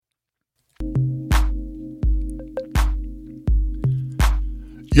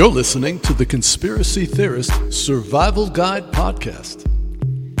You're listening to the Conspiracy Theorist Survival Guide podcast.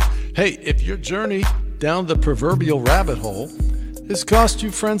 Hey, if your journey down the proverbial rabbit hole has cost you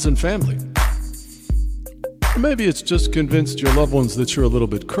friends and family, or maybe it's just convinced your loved ones that you're a little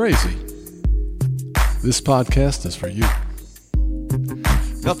bit crazy, this podcast is for you.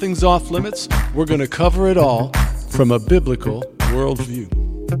 Nothing's off limits. We're going to cover it all from a biblical worldview.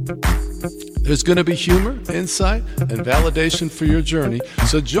 There's going to be humor, insight, and validation for your journey.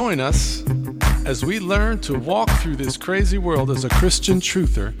 So join us as we learn to walk through this crazy world as a Christian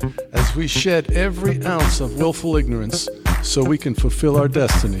truther, as we shed every ounce of willful ignorance so we can fulfill our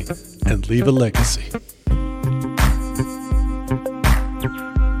destiny and leave a legacy.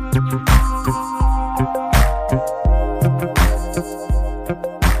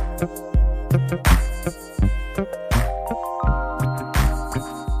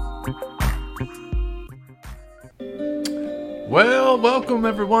 Well, welcome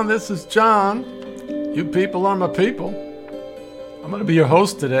everyone. This is John. You people are my people. I'm going to be your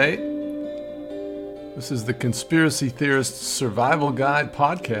host today. This is the Conspiracy Theorist Survival Guide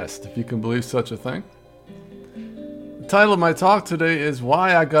podcast, if you can believe such a thing. The title of my talk today is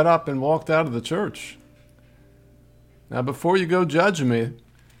Why I Got Up and Walked Out of the Church. Now, before you go judging me,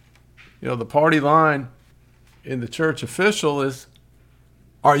 the party line in the church official is,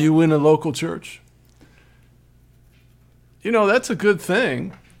 are you in a local church? That's a good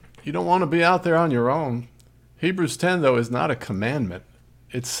thing. You don't want to be out there on your own. Hebrews 10, though, is not a commandment.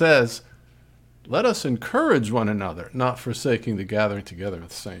 It says, let us encourage one another, not forsaking the gathering together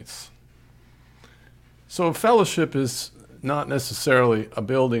with saints. So fellowship is not necessarily a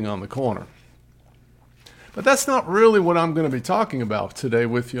building on the corner. But that's not really what I'm going to be talking about today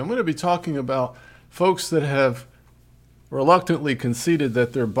with you. I'm going to be talking about folks that have reluctantly conceded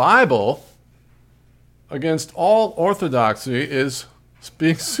that their Bible, against all orthodoxy, is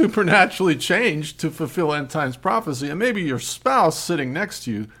being supernaturally changed to fulfill end times prophecy. And maybe your spouse sitting next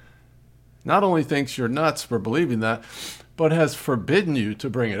to you not only thinks you're nuts for believing that, but has forbidden you to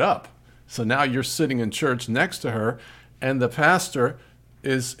bring it up. So now you're sitting in church next to her, and the pastor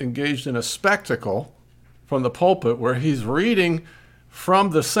is engaged in a spectacle from the pulpit where he's reading from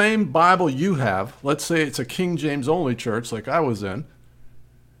the same Bible you have. Let's say it's a King James only church like I was in.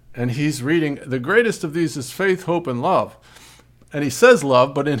 And he's reading, the greatest of these is faith, hope, and love. And he says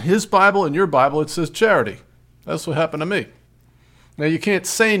love, but in his Bible and your Bible, it says charity. That's what happened to me. Now, you can't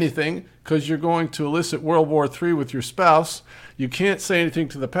say anything because you're going to elicit World War III with your spouse. You can't say anything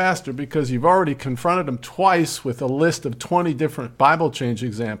to the pastor because you've already confronted him twice with a list of 20 different Bible change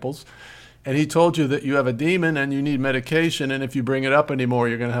examples. And he told you that you have a demon and you need medication, and if you bring it up anymore,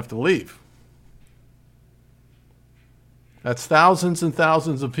 you're going to have to leave. That's thousands and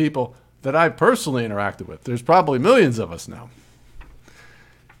thousands of people that I've personally interacted with. There's probably millions of us now.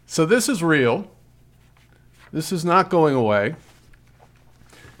 So this is real. This is not going away.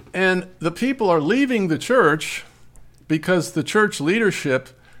 And the people are leaving the church because the church leadership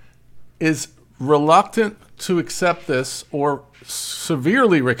is reluctant to accept this, or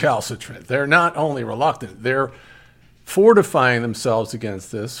severely recalcitrant. They're not only reluctant, they're fortifying themselves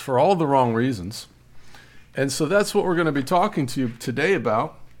against this for all the wrong reasons. And so that's what we're going to be talking to you today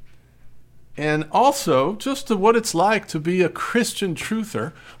about. And also just to what it's like to be a Christian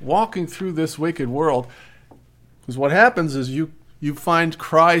truther walking through this wicked world. Because what happens is you find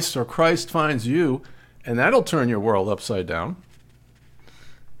Christ, or Christ finds you, and that'll turn your world upside down.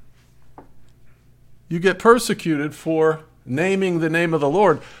 You get persecuted for naming the name of the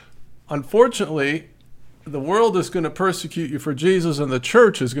Lord. Unfortunately, the world is going to persecute you for Jesus, and the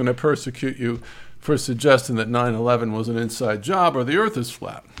church is going to persecute you for suggesting that 9/11 was an inside job or the earth is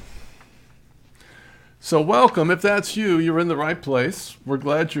flat. So welcome. If that's you, you're in the right place. We're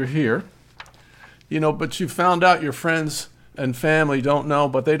glad you're here. But you found out your friends and family don't know,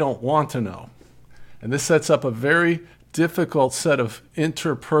 but they don't want to know. And this sets up a very difficult set of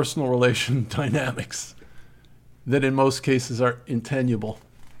interpersonal relation dynamics that in most cases are intenable.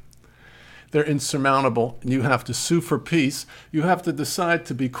 They're insurmountable, and you have to sue for peace. You have to decide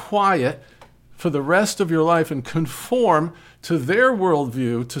to be quiet for the rest of your life and conform to their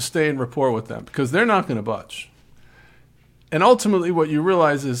worldview to stay in rapport with them, because they're not going to budge. And ultimately what you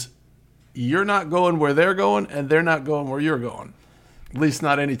realize is you're not going where they're going, and they're not going where you're going, at least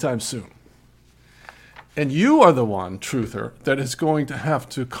not anytime soon. And you are the one, truther, that is going to have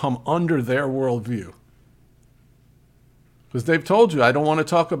to come under their worldview. Because they've told you, I don't want to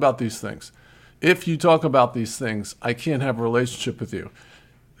talk about these things. If you talk about these things, I can't have a relationship with you.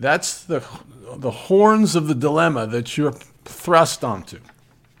 That's the horns of the dilemma that you're thrust onto.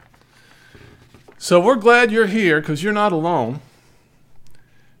 So we're glad you're here because you're not alone.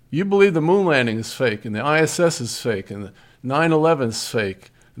 You believe the moon landing is fake, and the ISS is fake, and the 9/11 is fake,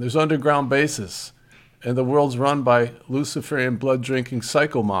 and there's underground bases, and the world's run by Luciferian blood-drinking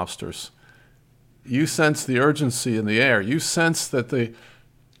psycho mobsters. You sense the urgency in the air. You sense that the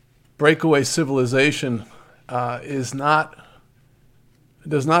breakaway civilization does not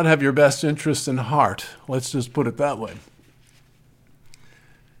have your best interest in heart. Let's just put it that way.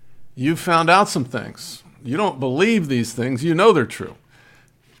 You found out some things. You don't believe these things. You know they're true.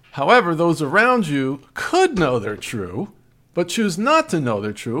 However, those around you could know they're true, but choose not to know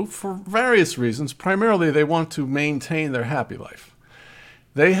they're true for various reasons. Primarily, they want to maintain their happy life.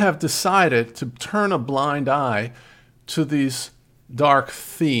 They have decided to turn a blind eye to these dark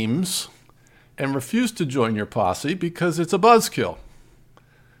themes and refuse to join your posse because it's a buzzkill.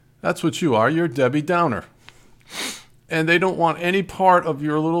 That's what you are. You're Debbie Downer. And they don't want any part of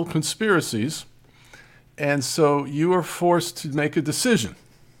your little conspiracies. And so you are forced to make a decision.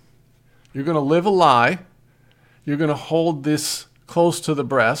 You're going to live a lie. You're going to hold this close to the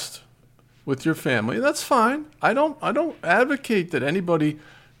breast with your family. That's fine. I don't advocate that anybody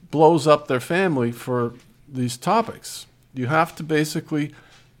blows up their family for these topics. You have to basically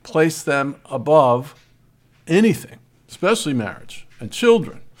place them above anything, especially marriage and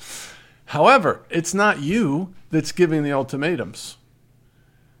children. However, it's not you that's giving the ultimatums.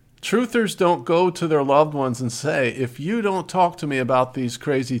 Truthers don't go to their loved ones and say, if you don't talk to me about these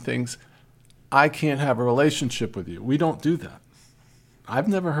crazy things, I can't have a relationship with you. We don't do that. I've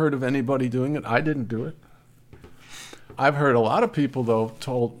never heard of anybody doing it. I didn't do it. I've heard a lot of people, though,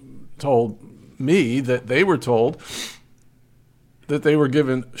 told me that they were told that they were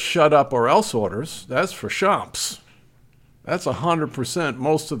given shut up or else orders. That's for chumps. That's 100%.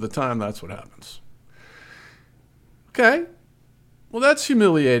 Most of the time, that's what happens. Okay. Well, that's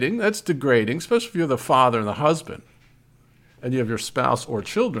humiliating. That's degrading, especially if you're the father and the husband and you have your spouse or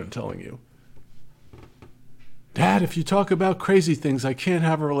children telling you, Dad, if you talk about crazy things, I can't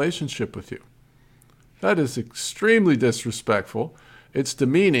have a relationship with you. That is extremely disrespectful. It's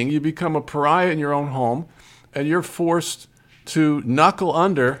demeaning. You become a pariah in your own home, and you're forced to knuckle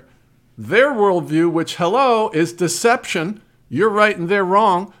under their worldview, which, hello, is deception. You're right and they're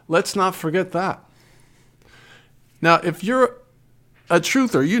wrong. Let's not forget that. Now, if you're a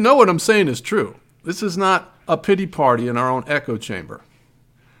truther, you know what I'm saying is true. This is not a pity party in our own echo chamber.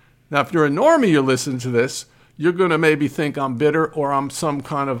 Now, if you're a normie, you're listening to this, you're going to maybe think I'm bitter or I'm some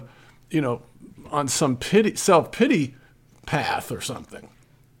kind of, on some self-pity path or something.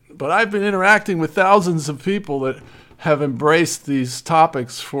 But I've been interacting with thousands of people that have embraced these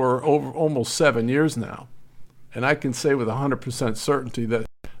topics for over almost 7 years now. And I can say with 100% certainty that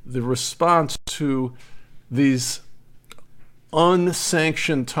the response to these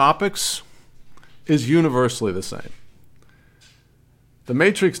unsanctioned topics is universally the same. The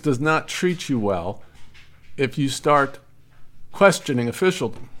Matrix does not treat you well if you start questioning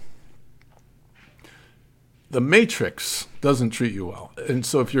officialdom. The Matrix doesn't treat you well. And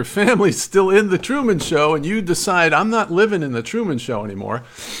so if your family's still in the Truman Show and you decide, I'm not living in the Truman Show anymore,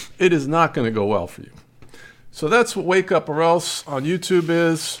 it is not going to go well for you. So that's what Wake Up or Else on YouTube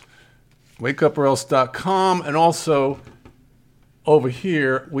is, wakeuporelse.com, and also over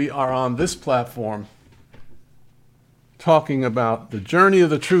here, we are on this platform talking about the journey of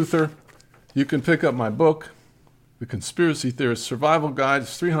the truther. You can pick up my book, The Conspiracy Theorist Survival Guide.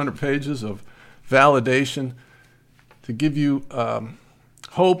 It's 300 pages of validation to give you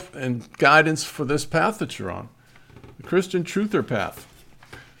hope and guidance for this path that you're on, the Christian truther path.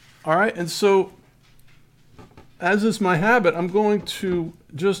 All right, and so as is my habit, I'm going to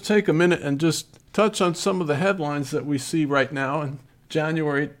just take a minute and just touch on some of the headlines that we see right now in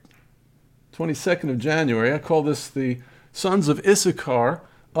January, 22nd of January. I call this the Sons of Issachar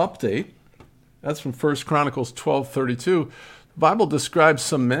update. That's from 1 Chronicles 12:32. The Bible describes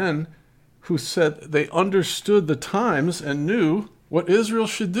some men who said they understood the times and knew what Israel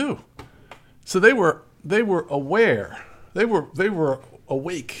should do. So they were aware. They were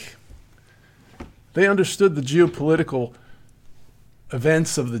awake. They understood the geopolitical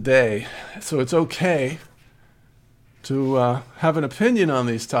events of the day. So it's okay to have an opinion on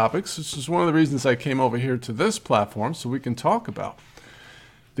these topics. This is one of the reasons I came over here to this platform, so we can talk about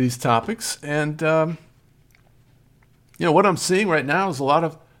these topics. And what I'm seeing right now is a lot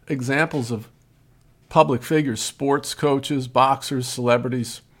of examples of public figures, sports coaches, boxers,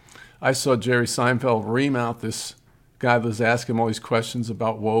 celebrities. I saw Jerry Seinfeld ream out this guy that was asking him all these questions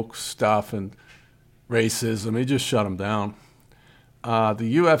about woke stuff and racism. He just shut him down.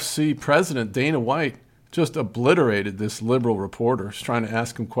 The UFC president, Dana White, just obliterated this liberal reporter trying to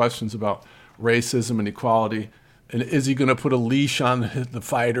ask him questions about racism and equality And is he going to put a leash on the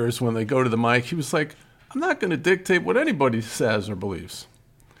fighters when they go to the mic? He was like, I'm not going to dictate what anybody says or believes.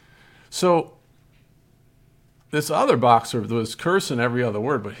 So this other boxer was cursing every other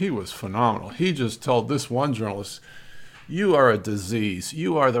word, but he was phenomenal. He just told this one journalist, you are a disease.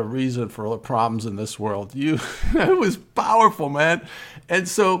 You are the reason for all the problems in this world. It was powerful, man. And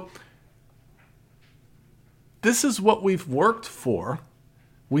so this is what we've worked for.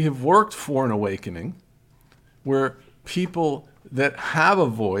 We have worked for an awakening where people that have a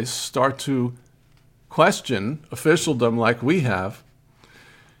voice start to question officialdom like we have.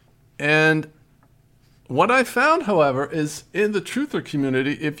 And what I found, however, is in the truther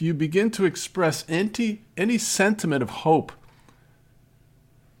community, if you begin to express any sentiment of hope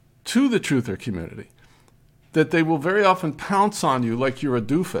to the truther community, that they will very often pounce on you like you're a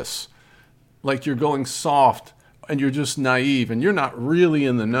doofus, like you're going soft and you're just naive and you're not really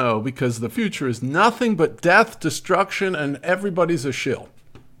in the know because the future is nothing but death, destruction, and everybody's a shill.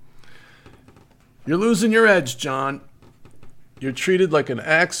 You're losing your edge, John. You're treated like an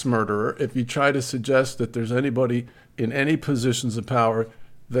axe murderer if you try to suggest that there's anybody in any positions of power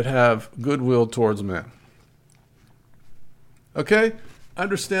that have goodwill towards man. Okay?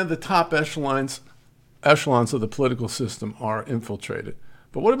 Understand the top echelons of the political system are infiltrated.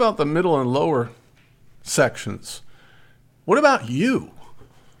 But what about the middle and lower sections? What about you?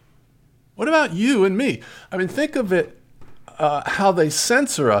 What about you and me? I mean, think of it, how they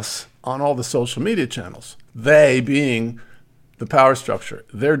censor us on all the social media channels. They being the power structure.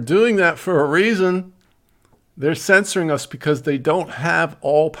 They're doing that for a reason. They're censoring us because they don't have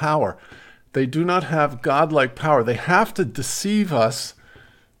all power. They do not have godlike power. They have to deceive us.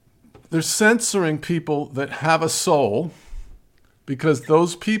 They're censoring people that have a soul because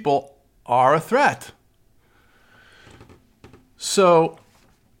those people are a threat. So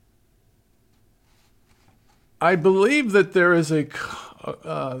I believe that there is an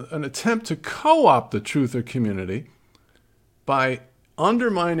attempt to co-opt the truther community by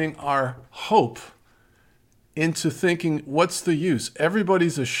undermining our hope into thinking, what's the use?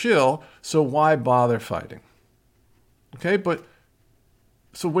 Everybody's a shill, so why bother fighting? Okay, but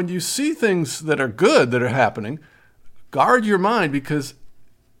so when you see things that are good that are happening, guard your mind because,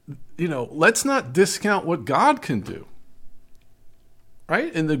 let's not discount what God can do.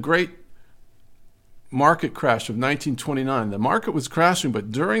 Right? In the great market crash of 1929, the market was crashing,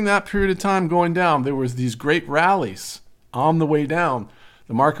 but during that period of time going down, there was these great rallies. On the way down,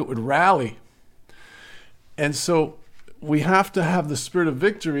 the market would rally. And so we have to have the spirit of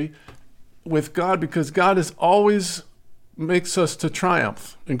victory with God because God is always makes us to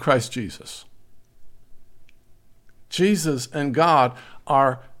triumph in Christ Jesus. Jesus and God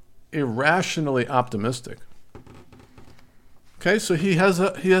are irrationally optimistic. Okay, so he has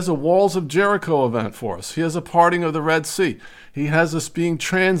a Walls of Jericho event for us. He has a parting of the Red Sea. He has us being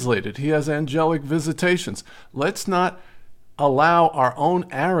translated. He has angelic visitations. Let's not allow our own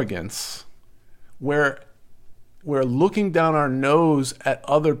arrogance where we're looking down our nose at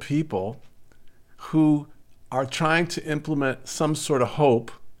other people who are trying to implement some sort of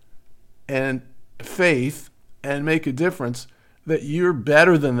hope and faith and make a difference, that you're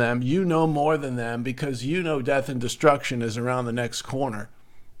better than them, you know more than them because you know death and destruction is around the next corner.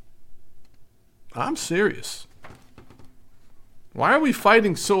 I'm serious. Why are we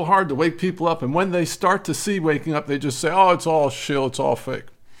fighting so hard to wake people up? And when they start to see waking up, they just say, oh, it's all shill, it's all fake.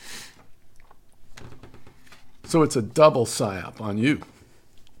 So it's a double psyop on you.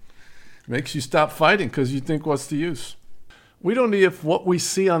 It makes you stop fighting because you think, what's the use? We don't need if what we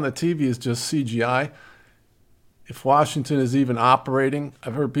see on the TV is just CGI. If Washington is even operating,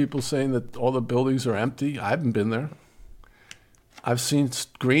 I've heard people saying that all the buildings are empty. I haven't been there. I've seen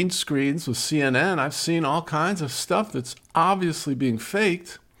green screens with CNN. I've seen all kinds of stuff that's obviously being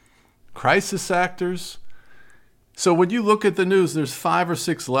faked. Crisis actors. So when you look at the news, there's 5 or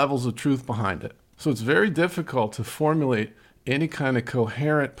 6 levels of truth behind it. So it's very difficult to formulate any kind of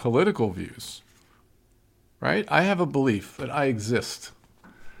coherent political views. Right? I have a belief that I exist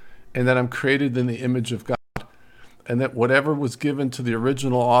and that I'm created in the image of God and that whatever was given to the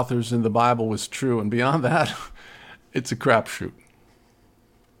original authors in the Bible was true. And beyond that, it's a crapshoot.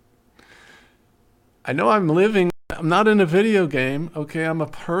 I know I'm not in a video game, okay? I'm a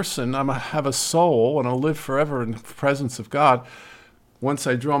person, have a soul, and I'll live forever in the presence of God once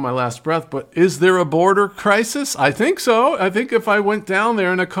I draw my last breath. But is there a border crisis? I think so. I think if I went down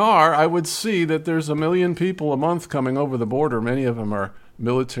there in a car, I would see that there's 1 million people a month coming over the border. Many of them are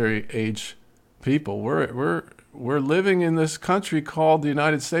military-age people. We're living in this country called the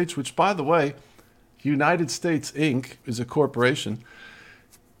United States, which, by the way, United States, Inc. is a corporation.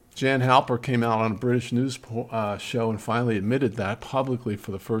 Jan Halper came out on a British news show and finally admitted that publicly for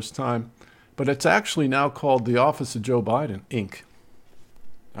the first time. But it's actually now called the Office of Joe Biden, Inc.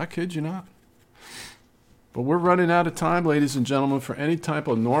 I kid you not. But we're running out of time, ladies and gentlemen, for any type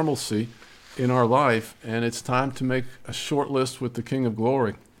of normalcy in our life, and it's time to make a short list with the King of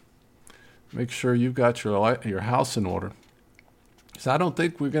Glory. Make sure you've got your house in order. So I don't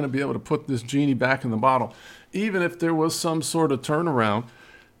think we're going to be able to put this genie back in the bottle. Even if there was some sort of turnaround,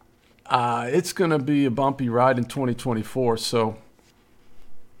 it's going to be a bumpy ride in 2024. So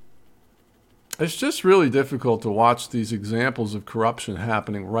it's just really difficult to watch these examples of corruption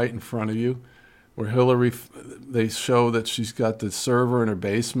happening right in front of you. Where Hillary, they show that she's got the server in her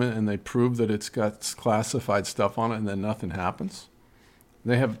basement and they prove that it's got classified stuff on it, and then nothing happens.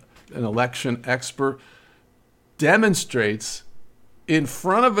 They have an election expert demonstrates in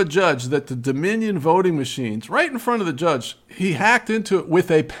front of a judge that the Dominion voting machines, right in front of the judge, he hacked into it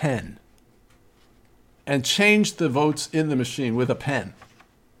with a pen and changed the votes in the machine with a pen,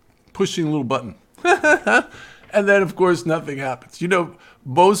 pushing a little button. And then, of course, nothing happens.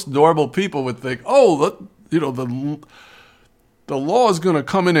 Most normal people would think, the law is going to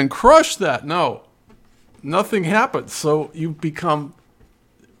come in and crush that. No, nothing happens. So you become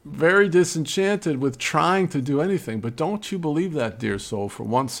very disenchanted with trying to do anything. But don't you believe that, dear soul, for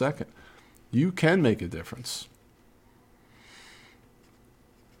 1 second. You can make a difference.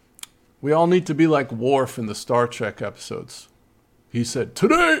 We all need to be like Worf in the Star Trek episodes. He said,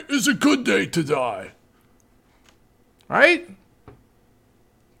 "Today is a good day to die." Right?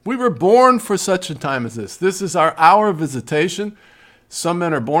 We were born for such a time as this. This is our hour of visitation. Some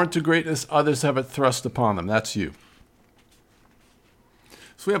men are born to greatness, others have it thrust upon them. That's you.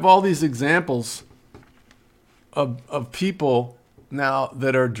 So we have all these examples of people now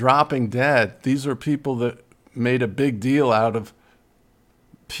that are dropping dead. These are people that made a big deal out of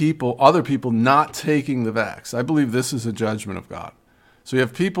other people not taking the vax. I believe this is a judgment of God. So you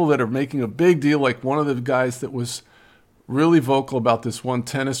have people that are making a big deal, like one of the guys that was really vocal about this one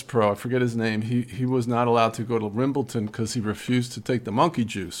tennis pro. I forget his name. He was not allowed to go to Wimbledon because he refused to take the monkey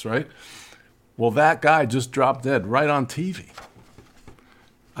juice, right? Well, that guy just dropped dead right on TV.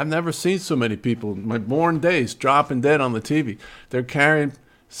 I've never seen so many people in my born days dropping dead on the TV. They're carrying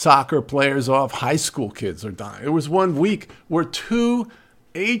soccer players off. High school kids are dying. It was 1 week where 2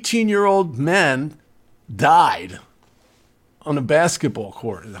 18-year-old men died on a basketball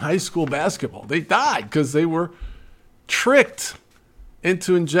court, in high school basketball. They died because they were tricked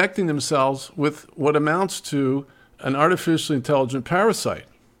into injecting themselves with what amounts to an artificially intelligent parasite.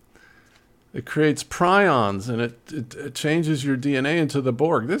 It creates prions and it changes your DNA into the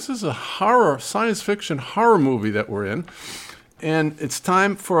Borg. This is a science fiction horror movie that we're in. And it's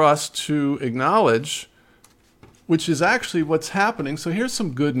time for us to acknowledge, which is actually what's happening. So here's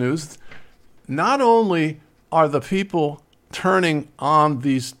some good news. Not only are the people turning on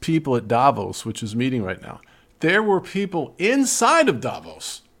these people at Davos, which is meeting right now, there were people inside of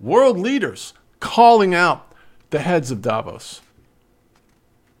Davos, world leaders, calling out the heads of Davos.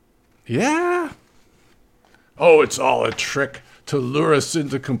 Yeah. Oh, it's all a trick to lure us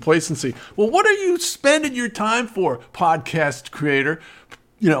into complacency. Well, what are you spending your time for, podcast creator?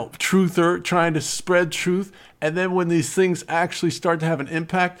 Truther, trying to spread truth. And then when these things actually start to have an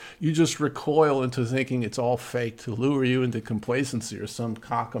impact, you just recoil into thinking it's all fake to lure you into complacency or some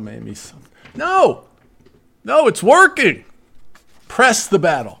cockamamie. No, it's working. Press the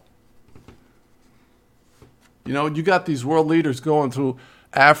battle. You got these world leaders going through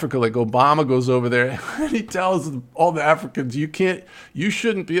Africa, like Obama goes over there and he tells all the Africans, you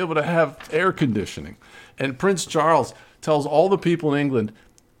shouldn't be able to have air conditioning. And Prince Charles tells all the people in England,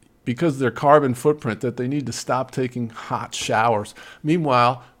 because of their carbon footprint, that they need to stop taking hot showers.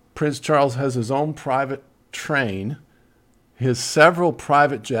 Meanwhile, Prince Charles has his own private train, his several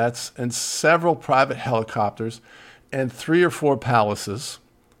private jets and several private helicopters and 3 or 4 palaces,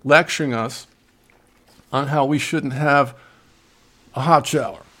 lecturing us on how we shouldn't have a hot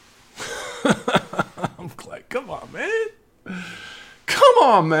shower. I'm like, come on, man. Come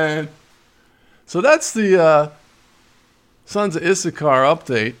on, man. So that's the Sons of Issachar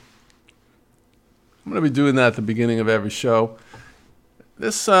update. I'm going to be doing that at the beginning of every show.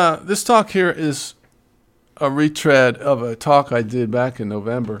 This talk here is a retread of a talk I did back in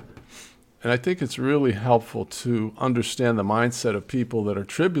November. And I think it's really helpful to understand the mindset of people that are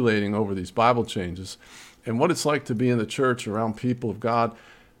tribulating over these Bible changes and what it's like to be in the church around people of God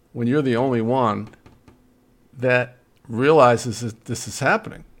when you're the only one that realizes that this is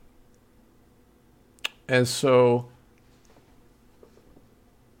happening. And so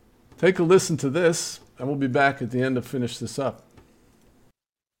take a listen to this, and we'll be back at the end to finish this up.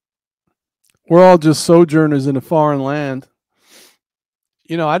 We're all just sojourners in a foreign land.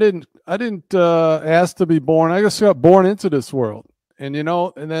 You know, I didn't ask to be born. I just got born into this world. And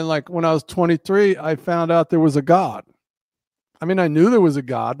and then like when I was 23, I found out there was a God. I mean, I knew there was a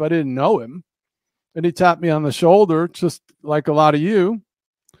God, but I didn't know him. And he tapped me on the shoulder, just like a lot of you,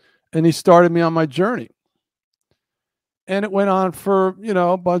 and he started me on my journey. And it went on for,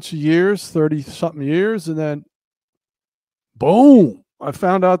 a bunch of years, 30 something years, and then boom, I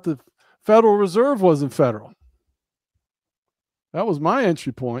found out the Federal Reserve wasn't federal. That was my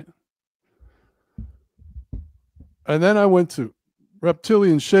entry point. And then I went to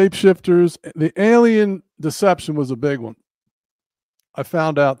reptilian shapeshifters. The alien deception was a big one. I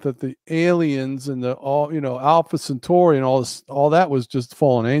found out that the aliens and the Alpha Centauri and all that was just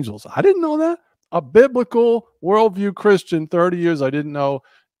fallen angels. I didn't know that. A biblical worldview Christian, 30 years, I didn't know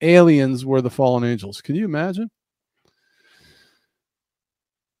aliens were the fallen angels. Can you imagine?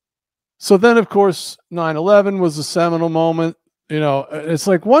 So then, of course, 9/11 was a seminal moment. It's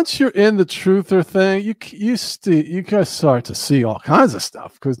like once you're in the truther thing, you guys start to see all kinds of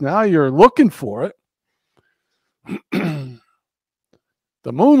stuff because now you're looking for it.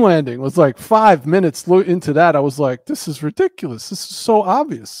 The moon landing was like 5 minutes into that. I was like, this is ridiculous. This is so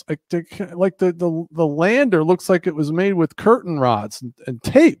obvious. Like the lander looks like it was made with curtain rods and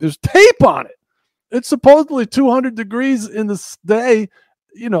tape. There's tape on it. It's supposedly 200 degrees in this day.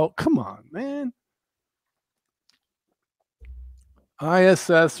 Come on, man.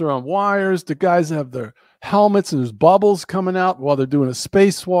 ISS are on wires. The guys have their helmets and there's bubbles coming out while they're doing a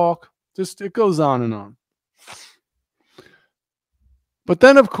spacewalk. Just it goes on and on. But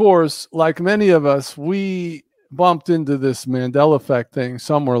then, of course, like many of us, we bumped into this Mandela effect thing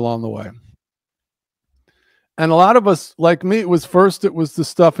somewhere along the way. And a lot of us, like me, it was the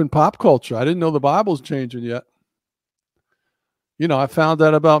stuff in pop culture. I didn't know the Bible's changing yet. I found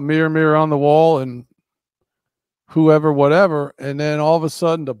out about Mirror, Mirror on the Wall and whoever, whatever. And then all of a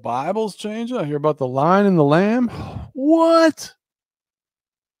sudden, the Bible's changing. I hear about the Lion and the Lamb. What?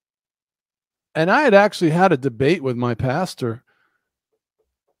 And I had actually had a debate with my pastor.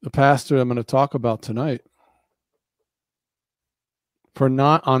 The pastor I'm going to talk about tonight on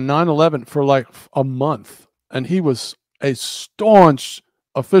 9/11 for like a month. And he was a staunch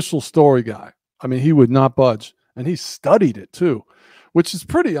official story guy. I mean, he would not budge. And he studied it too, which is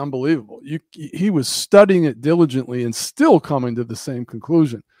pretty unbelievable. He was studying it diligently and still coming to the same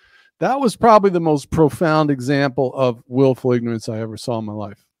conclusion. That was probably the most profound example of willful ignorance I ever saw in my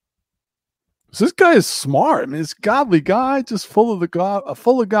life. So this guy is smart. I mean, this godly guy, just full of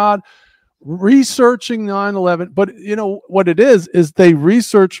God, researching 9/11. But what it is they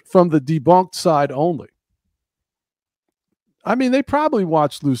research from the debunked side only. I mean, they probably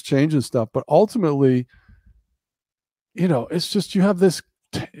watch Loose Change and stuff, but ultimately, it's just you have this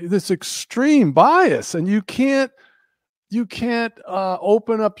extreme bias, and you can't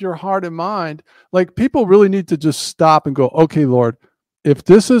open up your heart and mind. Like people really need to just stop and go, okay, Lord, if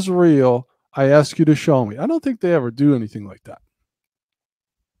this is real, I ask you to show me. I don't think they ever do anything like that.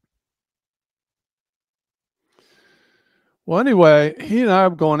 Well, anyway, he and I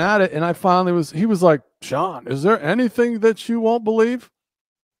were going at it, and he was like, John, is there anything that you won't believe?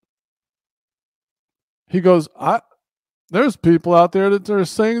 He goes, there's people out there that are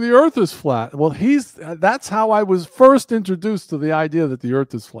saying the earth is flat. Well, that's how I was first introduced to the idea that the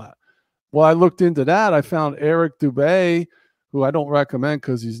earth is flat. Well, I looked into that. I found Eric Dubay, who I don't recommend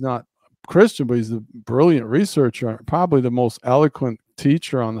because he's not Christian, but he's a brilliant researcher, probably the most eloquent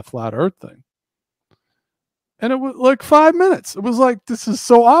teacher on the flat earth thing. And it was like 5 minutes. It was like, this is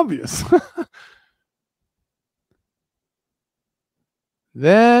so obvious.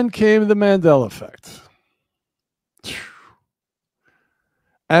 Then came the Mandela effect.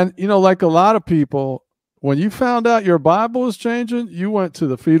 And, like a lot of people, when you found out your Bible was changing, you went to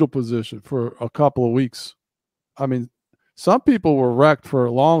the fetal position for a couple of weeks. I mean, some people were wrecked for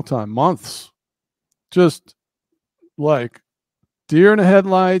a long time, months, just like deer in the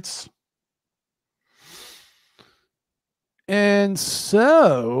headlights. And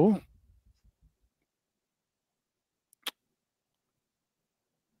so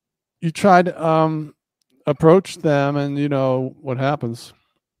you try to approach them, and what happens.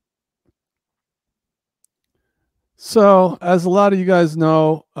 So, as a lot of you guys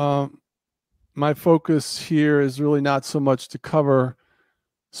know, my focus here is really not so much to cover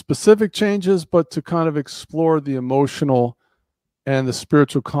specific changes, but to kind of explore the emotional and the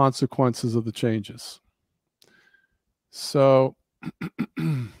spiritual consequences of the changes. So,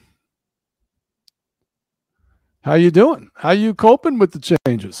 how you doing? How you coping with the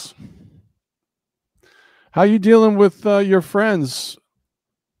changes? How you dealing with your friends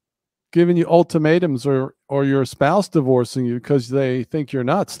giving you ultimatums or your spouse divorcing you because they think you're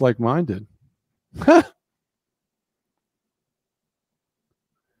nuts like mine did.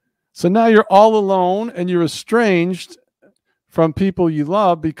 So now you're all alone and you're estranged from people you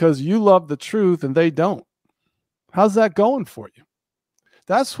love because you love the truth and they don't. How's that going for you?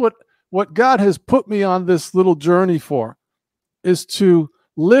 That's what God has put me on this little journey for, is to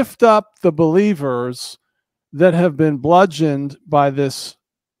lift up the believers that have been bludgeoned by this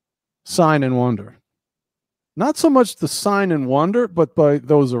sign and wonder. Not so much the sign and wonder, but by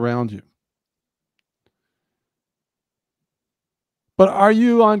those around you. But are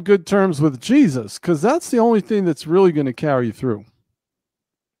you on good terms with Jesus? Because that's the only thing that's really going to carry you through.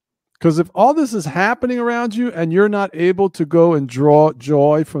 Because if all this is happening around you and you're not able to go and draw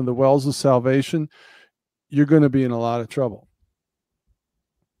joy from the wells of salvation, you're going to be in a lot of trouble.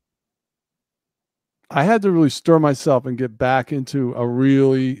 I had to really stir myself and get back into a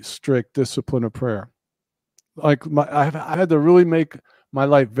really strict discipline of prayer. Like I had to really make my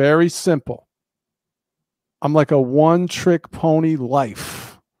life very simple. I'm like a one-trick pony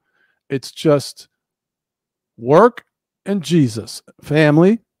life. It's just work and Jesus,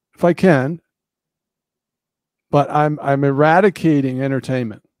 family, if I can. But I'm eradicating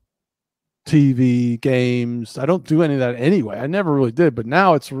entertainment, TV, games. I don't do any of that anyway. I never really did, but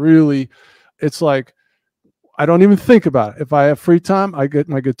now it's like I don't even think about it. If I have free time, I get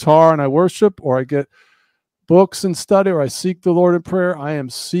my guitar and I worship, or I get books and study, or I seek the Lord in prayer. I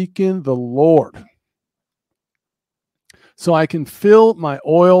am seeking the Lord so I can fill my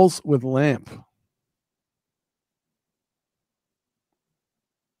oils with lamp.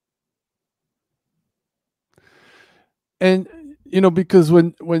 And, because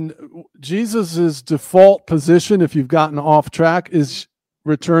when Jesus's default position, if you've gotten off track, is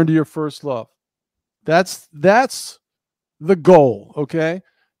return to your first love. That's the goal, okay?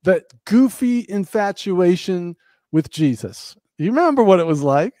 That goofy infatuation with Jesus. You remember what it was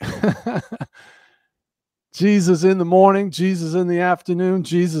like? Jesus in the morning, Jesus in the afternoon,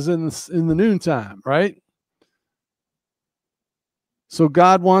 Jesus in the noontime, right? So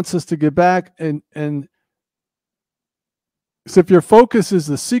God wants us to get back and so if your focus is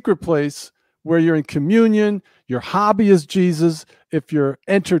the secret place where you're in communion, your hobby is Jesus, if your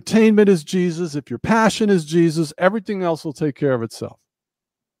entertainment is Jesus, if your passion is Jesus, everything else will take care of itself.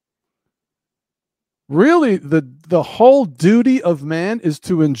 Really, the whole duty of man is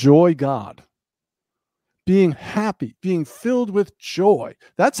to enjoy God, being happy, being filled with joy.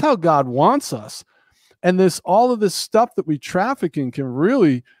 That's how God wants us. And all of this stuff that we traffic in can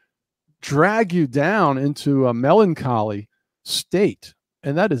really drag you down into a melancholy state.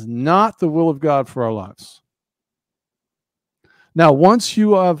 And that is not the will of God for our lives. Now, once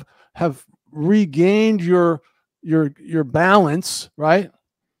you have regained your balance, right?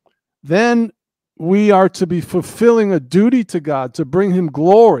 Then we are to be fulfilling a duty to God to bring him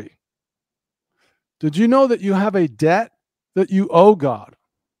glory. Did you know that you have a debt that you owe God?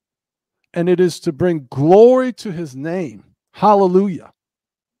 And it is to bring glory to his name. Hallelujah.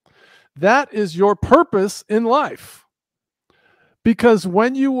 That is your purpose in life. Because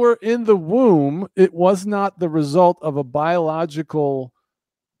when you were in the womb, it was not the result of a biological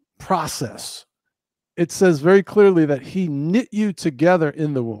process. It says very clearly that he knit you together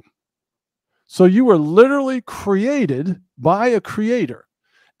in the womb. So you were literally created by a creator.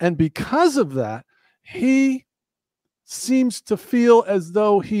 And because of that, he seems to feel as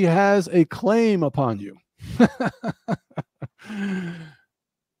though he has a claim upon you.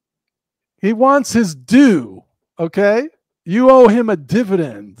 He wants his due, okay? You owe him a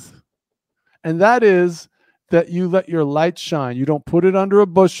dividend. And that is that you let your light shine. You don't put it under a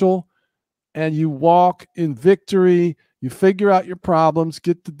bushel, and you walk in victory. You figure out your problems,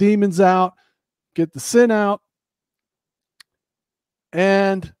 get the demons out, get the sin out,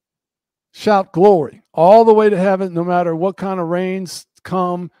 and shout glory all the way to heaven, no matter what kind of rains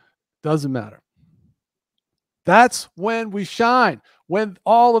come, doesn't matter. That's when we shine. When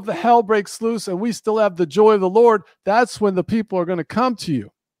all of the hell breaks loose and we still have the joy of the Lord, that's when the people are going to come to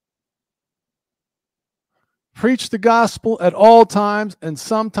you. Preach the gospel at all times and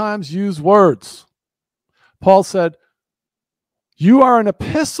sometimes use words. Paul said, you are an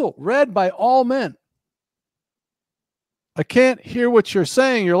epistle read by all men. I can't hear what you're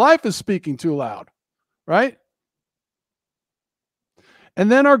saying. Your life is speaking too loud, right? And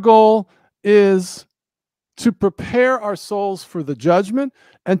then our goal is to prepare our souls for the judgment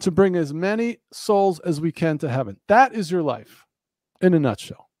and to bring as many souls as we can to heaven. That is your life in a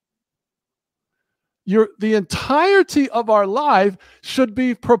nutshell. The entirety of our life should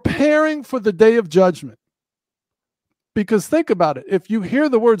be preparing for the day of judgment. Because think about it. If you hear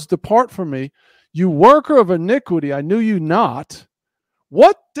the words, depart from me, you worker of iniquity, I knew you not.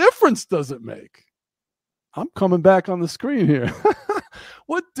 What difference does it make? I'm coming back on the screen here.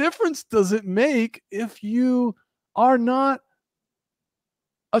 What difference does it make if you are not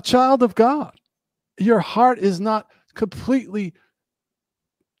a child of God? Your heart is not completely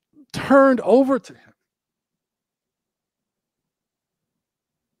turned over to him.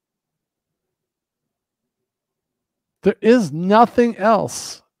 There is nothing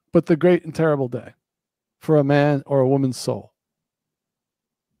else but the great and terrible day for a man or a woman's soul.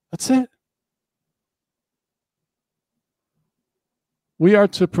 That's it. We are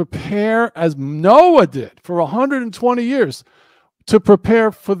to prepare as Noah did for 120 years to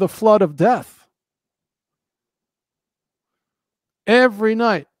prepare for the flood of death. Every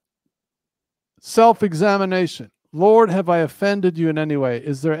night, self-examination. Lord, have I offended you in any way?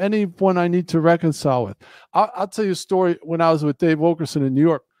 Is there anyone I need to reconcile with? I'll tell you a story. When I was with Dave Wilkerson in New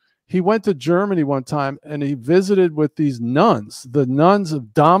York, he went to Germany one time and he visited with these nuns, the nuns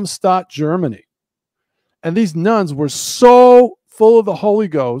of Darmstadt, Germany. And these nuns were so full of the Holy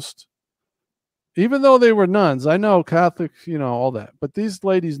Ghost, even though they were nuns. I know Catholics, all that. But these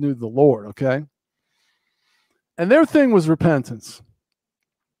ladies knew the Lord, okay? And their thing was repentance.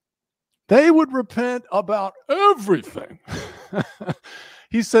 They would repent about everything.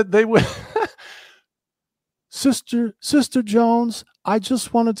 He said they would, Sister Jones, I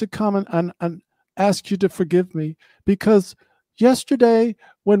just wanted to come and ask you to forgive me because yesterday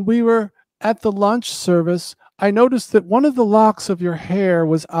when we were at the lunch service, I noticed that one of the locks of your hair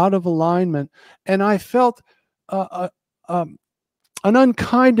was out of alignment, and I felt an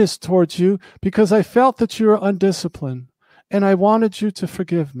unkindness towards you because I felt that you were undisciplined, and I wanted you to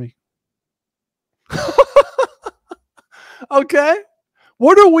forgive me. Okay?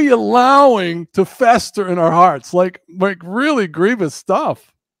 What are we allowing to fester in our hearts? Like really grievous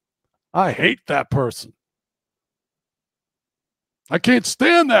stuff. I hate that person. I can't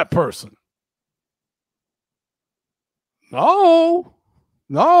stand that person. No,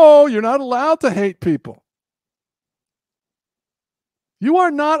 you're not allowed to hate people. You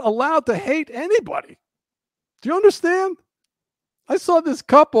are not allowed to hate anybody. Do you understand? I saw this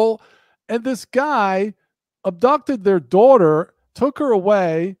couple, and this guy abducted their daughter, took her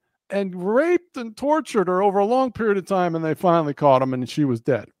away, and raped and tortured her over a long period of time, and they finally caught him, and she was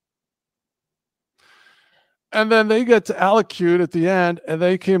dead. And then they get to allocute at the end, and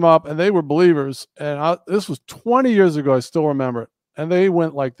they came up, and they were believers. And this was 20 years ago. I still remember it. And they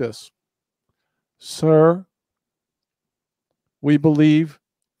went like this. Sir, we believe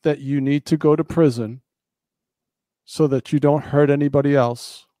that you need to go to prison so that you don't hurt anybody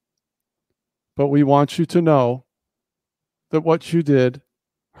else. But we want you to know that what you did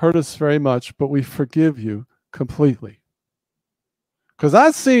hurt us very much, but we forgive you completely. Because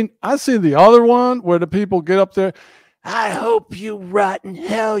I've seen the other one where the people get up there, I hope you rot in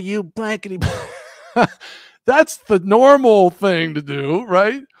hell, you blankety. That's the normal thing to do,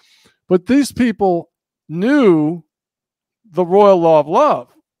 right? But these people knew the royal law of love.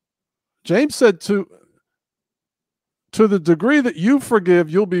 James said to the degree that you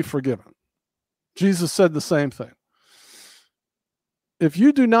forgive, you'll be forgiven. Jesus said the same thing. If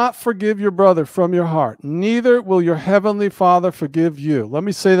you do not forgive your brother from your heart, neither will your heavenly Father forgive you. Let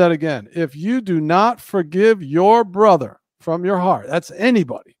me say that again. If you do not forgive your brother from your heart, that's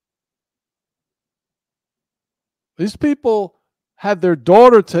anybody. These people had their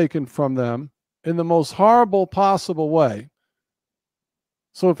daughter taken from them in the most horrible possible way.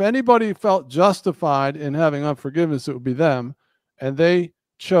 So if anybody felt justified in having unforgiveness, it would be them, and they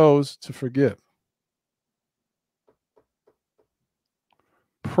chose to forgive.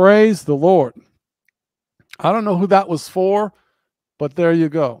 Praise the Lord. I don't know who that was for, but there you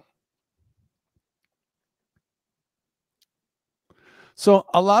go. So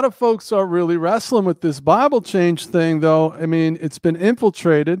a lot of folks are really wrestling with this Bible change thing, though. I mean, it's been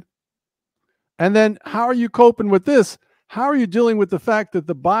infiltrated. And then how are you coping with this? How are you dealing with the fact that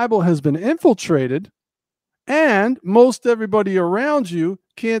the Bible has been infiltrated and most everybody around you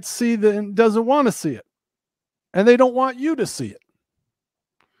can't see that and doesn't want to see it? And they don't want you to see it.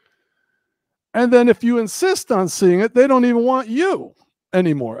 And then if you insist on seeing it, they don't even want you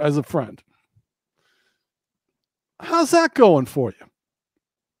anymore as a friend. How's that going for you?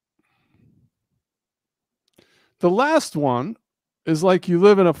 The last one is like you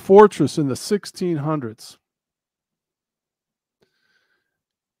live in a fortress in the 1600s.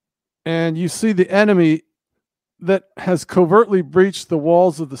 And you see the enemy that has covertly breached the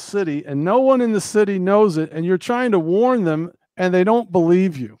walls of the city, and no one in the city knows it, and you're trying to warn them, and they don't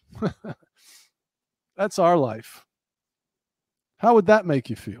believe you. That's our life. How would that make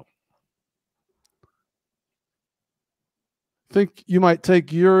you feel? Think you might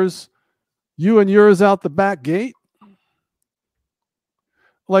take you and yours out the back gate?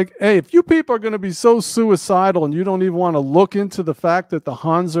 Like, hey, if you people are going to be so suicidal and you don't even want to look into the fact that the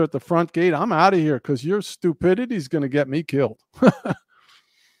Huns are at the front gate, I'm out of here because your stupidity is going to get me killed.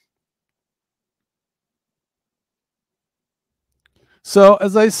 So,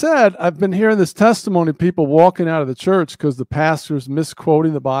 as I said, I've been hearing this testimony of people walking out of the church because the pastor's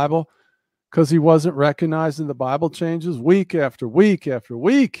misquoting the Bible because he wasn't recognizing the Bible changes week after week after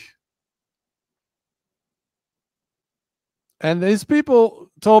week. And these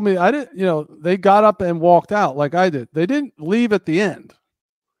people told me they got up and walked out like I did. They didn't leave at the end.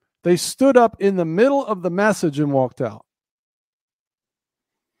 They stood up in the middle of the message and walked out.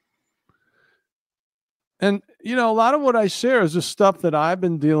 And, a lot of what I share is just stuff that I've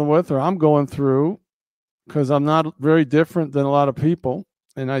been dealing with or I'm going through because I'm not very different than a lot of people.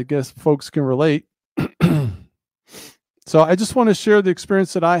 And I guess folks can relate. So I just want to share the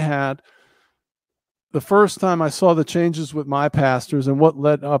experience that I had the first time I saw the changes with my pastors and what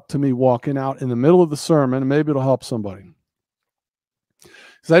led up to me walking out in the middle of the sermon. And maybe it'll help somebody.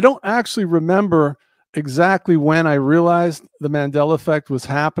 Because I don't actually remember exactly when I realized the Mandela effect was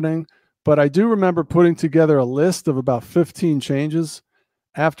happening. But I do remember putting together a list of about 15 changes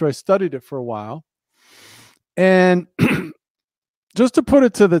after I studied it for a while. And just to put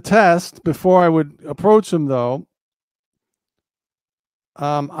it to the test, before I would approach him, though,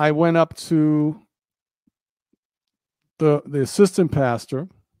 I went up to the assistant pastor,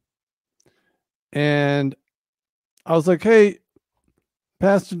 and I was like, hey,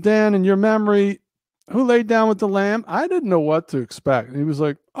 Pastor Dan, in your memory, who laid down with the lamb? I didn't know what to expect. And he was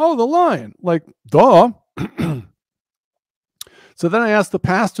like, oh, the lion. Like, duh. So then I asked the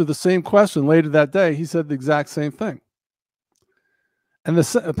pastor the same question later that day. He said the exact same thing. And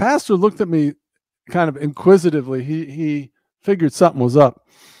the pastor looked at me kind of inquisitively. He figured something was up.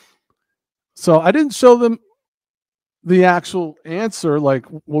 So I didn't show them the actual answer, like,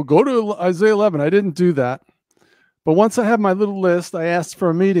 we'll go to Isaiah 11. I didn't do that. But once I had my little list, I asked for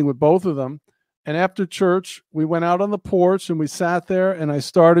a meeting with both of them. And after church, we went out on the porch and we sat there and I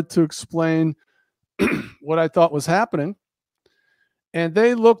started to explain what I thought was happening. And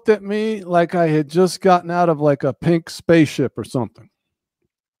they looked at me like I had just gotten out of like a pink spaceship or something.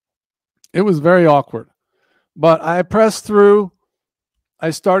 It was very awkward. But I pressed through. I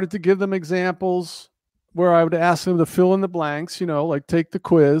started to give them examples where I would ask them to fill in the blanks, like take the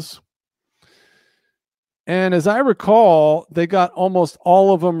quiz. And as I recall, they got almost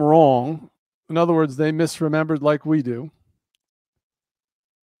all of them wrong. In other words, they misremembered like we do.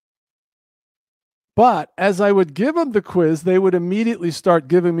 But as I would give them the quiz, they would immediately start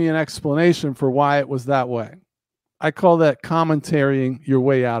giving me an explanation for why it was that way. I call that commentarying your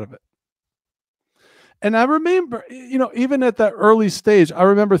way out of it. And I remember, even at that early stage, I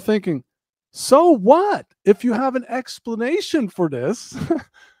remember thinking, so what? If you have an explanation for this,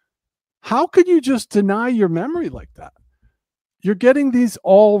 how could you just deny your memory like that? You're getting these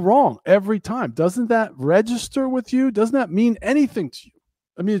all wrong every time. Doesn't that register with you? Doesn't that mean anything to you?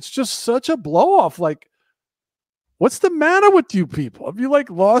 I mean, it's just such a blow off. Like, what's the matter with you people? Have you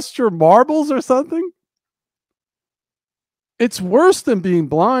lost your marbles or something? It's worse than being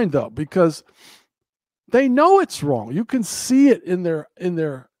blind, though, because they know it's wrong. You can see it in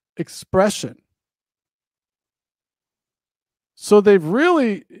their expression. So they've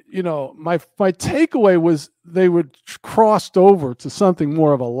really, my takeaway was they would crossed over to something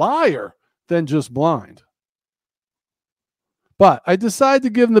more of a liar than just blind. But I decided to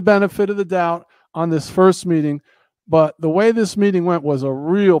give them the benefit of the doubt on this first meeting. But the way this meeting went was a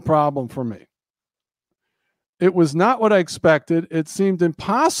real problem for me. It was not what I expected. It seemed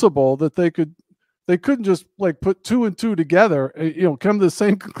impossible that they couldn't just put two and two together, come to the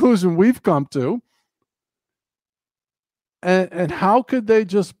same conclusion we've come to. And how could they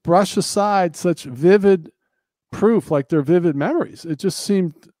just brush aside such vivid proof, like their vivid memories? It just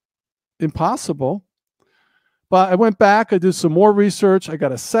seemed impossible. But I went back, I did some more research. I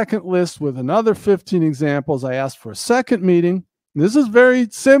got a second list with another 15 examples. I asked for a second meeting. And this is very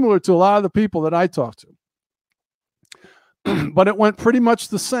similar to a lot of the people that I talked to. But it went pretty much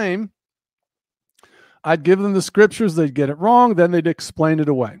the same. I'd give them the scriptures, they'd get it wrong, then they'd explain it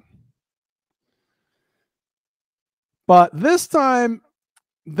away. But this time,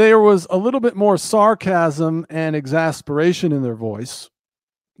 there was a little bit more sarcasm and exasperation in their voice.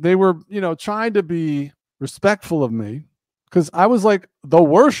 They were, trying to be respectful of me because I was like the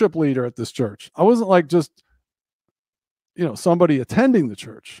worship leader at this church. I wasn't like just, somebody attending the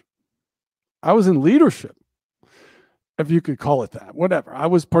church. I was in leadership. if you could call it that, whatever. I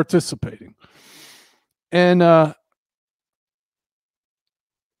was participating. And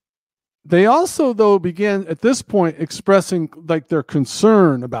they also, though, began at this point expressing like their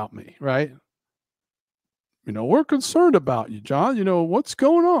concern about me, right? We're concerned about you, John. What's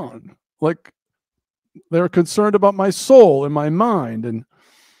going on? Like, they're concerned about my soul and my mind, and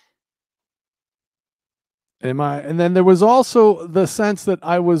then there was also the sense that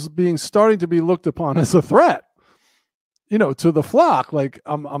I was starting to be looked upon as a threat, to the flock. Like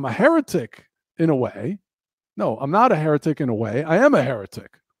I'm a heretic in a way. No, I'm not a heretic in a way. I am a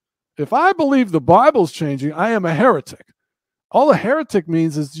heretic. If I believe the Bible's changing, I am a heretic. All a heretic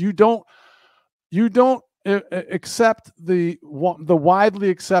means is you don't accept the widely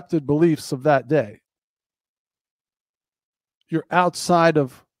accepted beliefs of that day. You're outside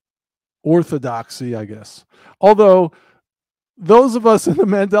of orthodoxy, I guess. Although those of us in the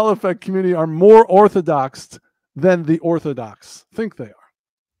Mandela Effect community are more orthodox than the orthodox think they are.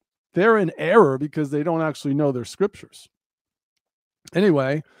 They're in error because they don't actually know their scriptures.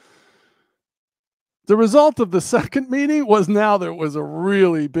 Anyway, the result of the second meeting was now there was a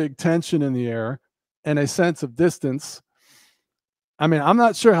really big tension in the air and a sense of distance. I mean, I'm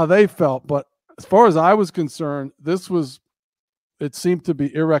not sure how they felt, but as far as I was concerned, it seemed to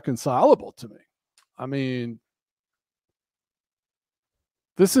be irreconcilable to me. I mean,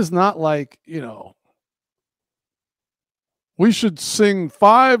 this is not like, we should sing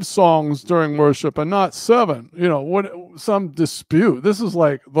 5 songs during worship and not 7, some dispute. This is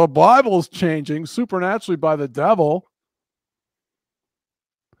like the Bible's changing supernaturally by the devil.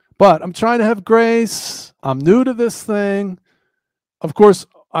 But I'm trying to have grace. I'm new to this thing. Of course,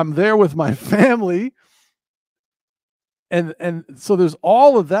 I'm there with my family. And so there's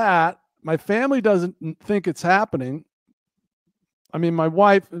all of that. My family doesn't think it's happening. I mean, my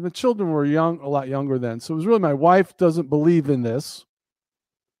wife, the children were a lot younger then. So it was really my wife doesn't believe in this.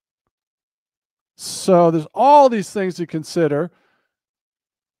 So there's all these things to consider.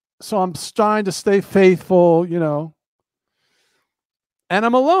 So I'm trying to stay faithful, and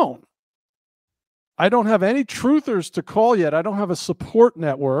I'm alone. I don't have any truthers to call yet. I don't have a support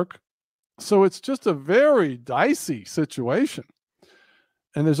network. So it's just a very dicey situation.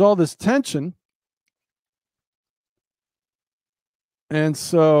 And there's all this tension. And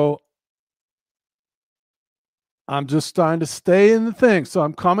so I'm just trying to stay in the thing. So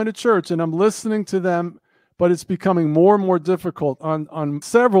I'm coming to church and I'm listening to them, but it's becoming more and more difficult on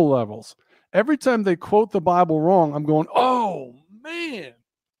several levels. Every time they quote the Bible wrong, I'm going, oh, man.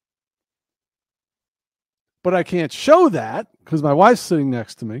 But I can't show that because my wife's sitting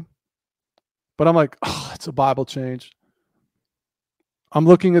next to me. But I'm like, oh, it's a Bible change. I'm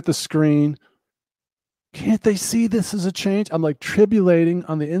looking at the screen. Can't they see this as a change? I'm like tribulating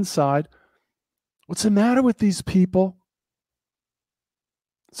on the inside. What's the matter with these people?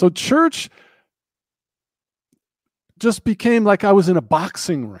 So church just became like I was in a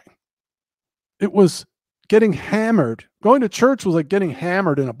boxing ring. It was getting hammered. Going to church was like getting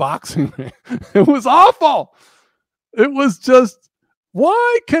hammered in a boxing ring. It was awful. It was just,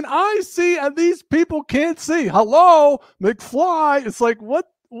 why can I see and these people can't see? Hello, McFly. It's like, what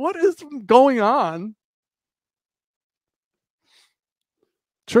is going on?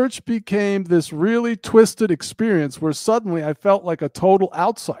 Church became this really twisted experience where suddenly I felt like a total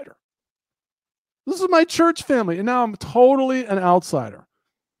outsider. This is my church family, and now I'm totally an outsider.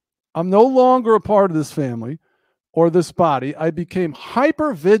 I'm no longer a part of this family or this body. I became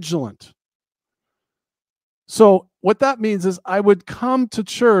hyper vigilant. So what that means is I would come to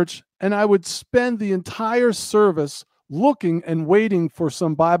church and I would spend the entire service looking and waiting for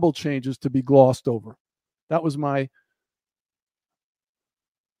some Bible changes to be glossed over. That was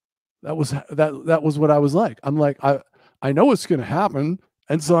what I was like. I'm like, I know it's going to happen.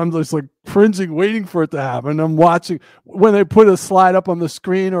 And so I'm just like cringing, waiting for it to happen. I'm watching when they put a slide up on the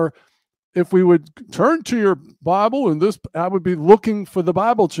screen, or if we would turn to your Bible and this, I would be looking for the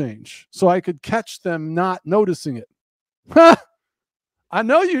Bible change so I could catch them not noticing it. I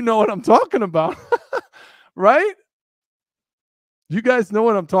know you know what I'm talking about, right? You guys know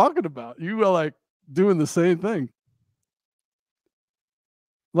what I'm talking about. You are like doing the same thing.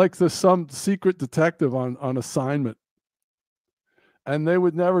 Like there's some secret detective on assignment. And they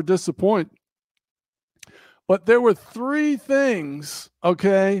would never disappoint. But there were 3 things,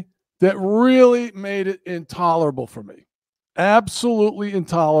 okay, that really made it intolerable for me. Absolutely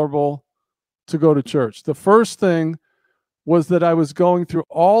intolerable to go to church. The first thing was that I was going through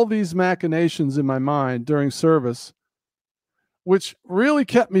all these machinations in my mind during service, which really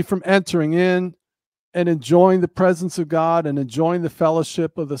kept me from entering in and enjoying the presence of God and enjoying the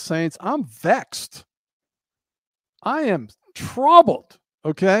fellowship of the saints. I'm vexed. I am troubled,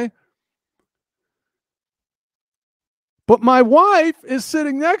 okay? But my wife is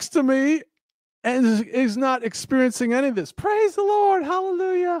sitting next to me and is not experiencing any of this. Praise the Lord,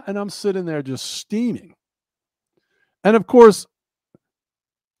 hallelujah. And I'm sitting there just steaming. And of course,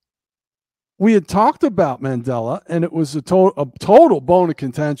 we had talked about Mandela, and it was a total bone of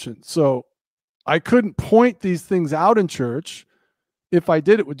contention. So I couldn't point these things out in church. If I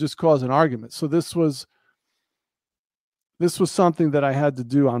did, it would just cause an argument. So this was something that I had to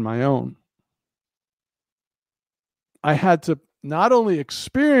do on my own. I had to not only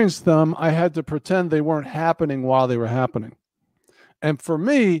experience them, I had to pretend they weren't happening while they were happening. And for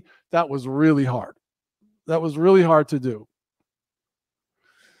me, that was really hard. That was really hard to do.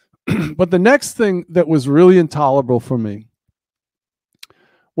 But the next thing that was really intolerable for me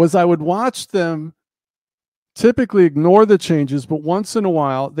was I would watch them typically ignore the changes, but once in a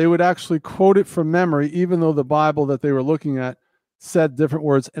while, they would actually quote it from memory, even though the Bible that they were looking at said different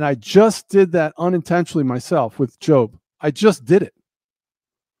words. And I just did that unintentionally myself with Job. I just did it.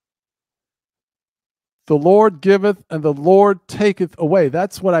 The Lord giveth and the Lord taketh away.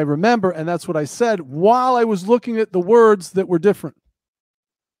 That's what I remember, and that's what I said while I was looking at the words that were different.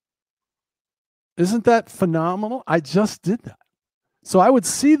 Isn't that phenomenal? I just did that. So I would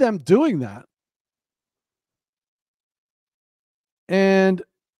see them doing that. And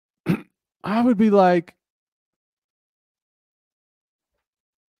I would be like,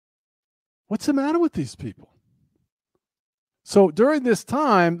 what's the matter with these people? So during this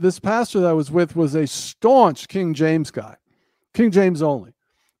time, this pastor that I was with was a staunch King James guy, King James only.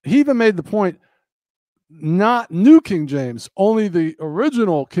 He even made the point, not New King James, only the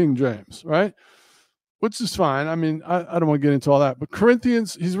original King James, right? Which is fine. I mean, I don't want to get into all that. But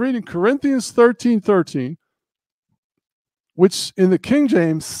he's reading Corinthians 13:13, which in the King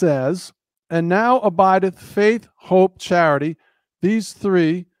James says, and now abideth faith, hope, charity, these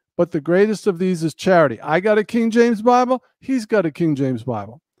three, but the greatest of these is charity. I got a King James Bible. He's got a King James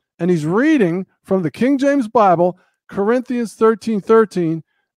Bible. And he's reading from the King James Bible, Corinthians 13:13.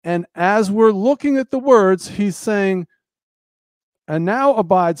 And as we're looking at the words, he's saying, and now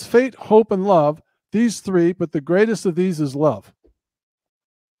abides faith, hope, and love, these three, but the greatest of these is love.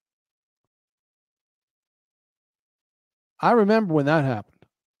 I remember when that happened.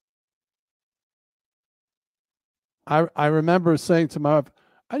 I remember saying to my wife,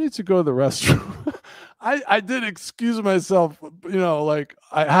 I need to go to the restroom. I did excuse myself, like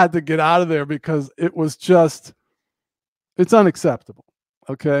I had to get out of there because it was just, it's unacceptable.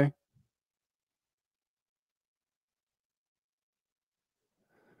 Okay.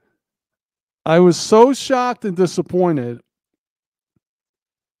 I was so shocked and disappointed,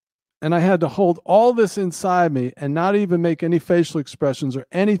 and I had to hold all this inside me and not even make any facial expressions or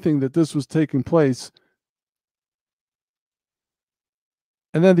anything that this was taking place.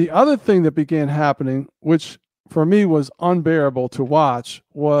 And then the other thing that began happening, which for me was unbearable to watch,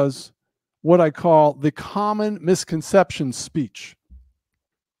 was what I call the common misconception speech.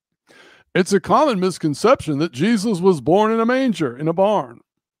 It's a common misconception that Jesus was born in a manger, in a barn.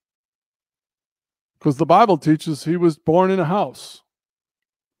 Because the Bible teaches he was born in a house.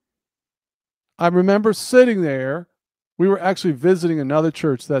 I remember sitting there. We were actually visiting another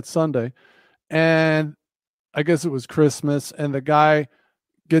church that Sunday. And I guess it was Christmas. And the guy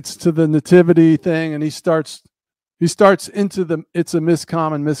gets to the nativity thing and he starts into the it's a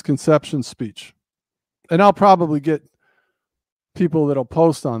common misconception speech. And I'll probably get people that'll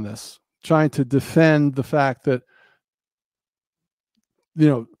post on this trying to defend the fact that,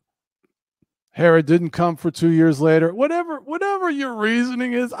 Herod didn't come for 2 years later. Whatever your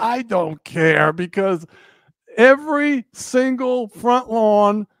reasoning is, I don't care, because every single front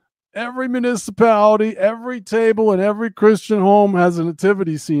lawn, every municipality, every table in every Christian home has a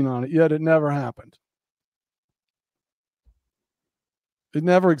nativity scene on it, yet it never happened. It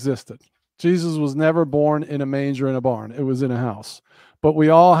never existed. Jesus was never born in a manger in a barn. It was in a house. But we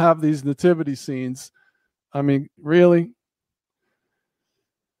all have these nativity scenes. I mean, really?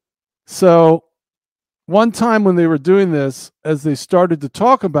 So one time when they were doing this, as they started to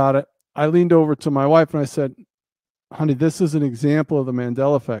talk about it, I leaned over to my wife and I said, honey, this is an example of the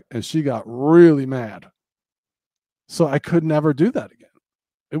Mandela effect. And she got really mad. So I could never do that again.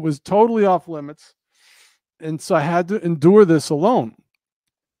 It was totally off limits. And so I had to endure this alone.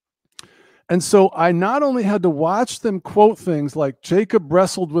 And so I not only had to watch them quote things like Jacob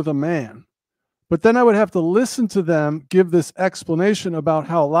wrestled with a man, but then I would have to listen to them give this explanation about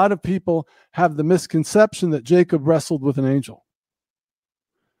how a lot of people have the misconception that Jacob wrestled with an angel.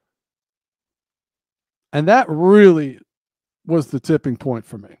 And that really was the tipping point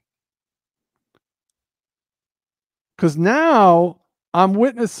for me. Because now I'm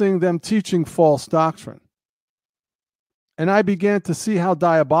witnessing them teaching false doctrine. And I began to see how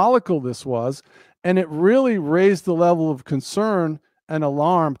diabolical this was. And it really raised the level of concern and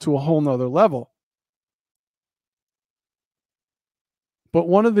alarm to a whole nother level. But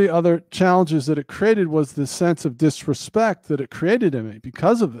one of the other challenges that it created was this sense of disrespect that it created in me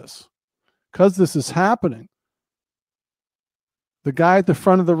because of this, because this is happening. The guy at the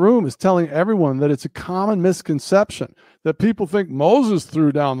front of the room is telling everyone that it's a common misconception that people think Moses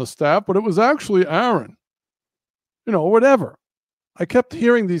threw down the staff, but it was actually Aaron, whatever. I kept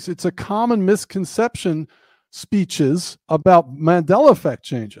hearing these, it's a common misconception speeches about Mandela effect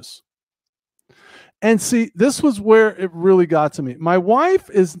changes. And see, this was where it really got to me. My wife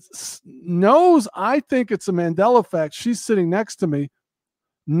knows I think it's a Mandela effect. She's sitting next to me,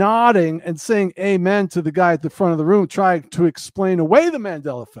 nodding and saying amen to the guy at the front of the room, trying to explain away the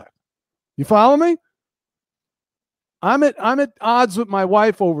Mandela effect. You follow me? I'm at odds with my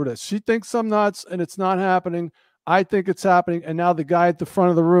wife over this. She thinks I'm nuts and it's not happening. I think it's happening. And now the guy at the front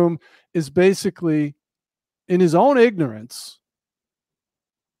of the room is basically, in his own ignorance,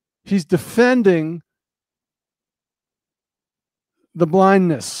 he's defending the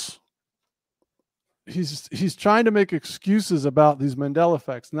blindness. He's trying to make excuses about these Mandela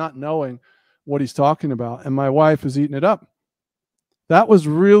effects, not knowing what he's talking about. And my wife is eating it up. That was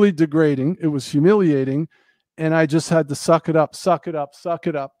really degrading. It was humiliating. And I just had to suck it up.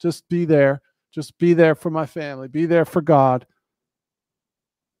 Just be there. Just be there for my family. Be there for God.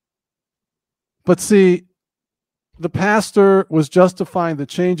 But see, the pastor was justifying the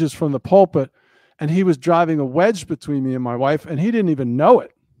changes from the pulpit, and he was driving a wedge between me and my wife, and he didn't even know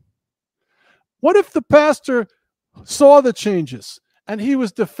it. What if the pastor saw the changes and he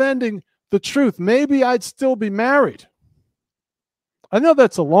was defending the truth? Maybe I'd still be married. I know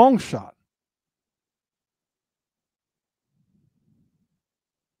that's a long shot.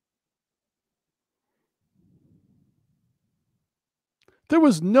 There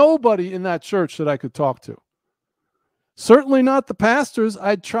was nobody in that church that I could talk to. Certainly not the pastors.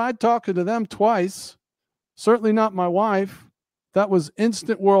 I'd tried talking to them twice. Certainly not my wife. That was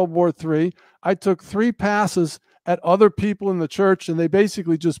instant World War III. I took 3 passes at other people in the church, and they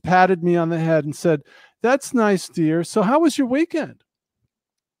basically just patted me on the head and said, "That's nice, dear. So how was your weekend?"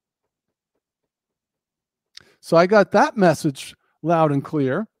 So I got that message loud and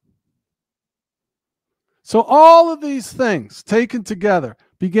clear. So all of these things taken together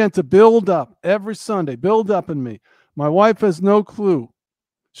began to build up every Sunday, build up in me. My wife has no clue.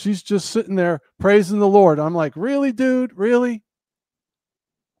 She's just sitting there praising the Lord. I'm like, really, dude? Really?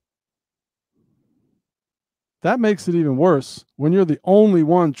 That makes it even worse when you're the only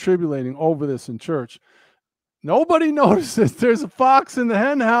one tribulating over this in church. Nobody notices there's a fox in the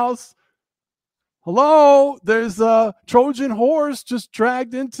hen house. Hello, there's a Trojan horse just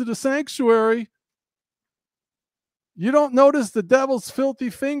dragged into the sanctuary. You don't notice the devil's filthy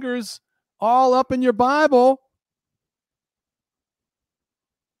fingers all up in your Bible.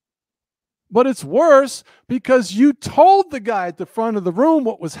 But it's worse because you told the guy at the front of the room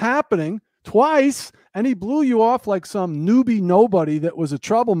what was happening twice, and he blew you off like some newbie nobody that was a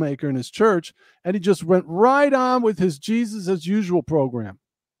troublemaker in his church, and he just went right on with his Jesus as usual program.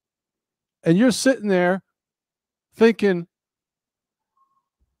 And you're sitting there thinking,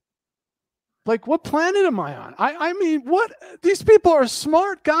 like, what planet am I on? I mean, what? These people are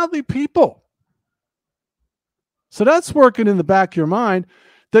smart, godly people. So that's working in the back of your mind,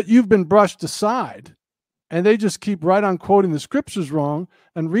 that you've been brushed aside, and they just keep right on quoting the scriptures wrong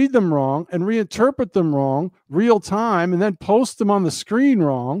and read them wrong and reinterpret them wrong real time and then post them on the screen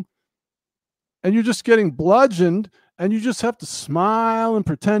wrong. And you're just getting bludgeoned, and you just have to smile and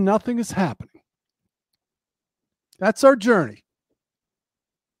pretend nothing is happening. That's our journey.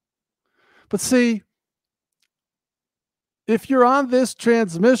 But see, if you're on this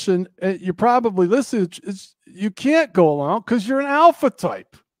transmission, you're probably listening, you can't go along because you're an alpha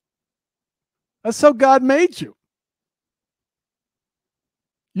type. That's how God made you.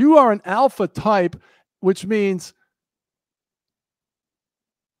 You are an alpha type, which means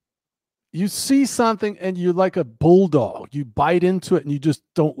you see something and you're like a bulldog. You bite into it and you just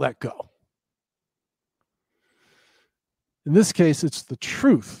don't let go. In this case, it's the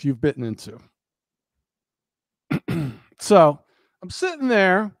truth you've bitten into. So I'm sitting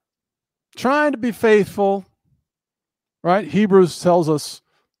there trying to be faithful, right? Hebrews tells us,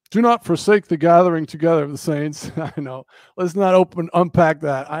 do not forsake the gathering together of the saints. I know. Let's not unpack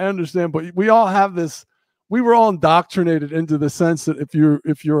that. I understand, but we all have this. We were all indoctrinated into the sense that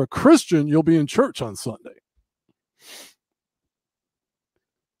if you're a Christian, you'll be in church on Sunday.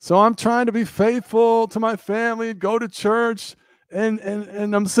 So I'm trying to be faithful to my family, go to church, and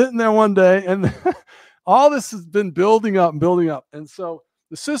I'm sitting there one day, and all this has been building up and building up. And so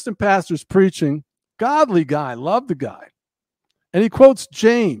the assistant pastor's preaching, godly guy, love the guy. And he quotes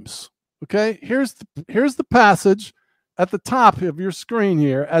James. Okay, here's the passage at the top of your screen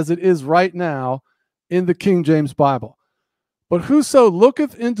here, as it is right now in the King James Bible. But whoso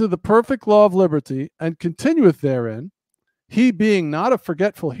looketh into the perfect law of liberty and continueth therein, he being not a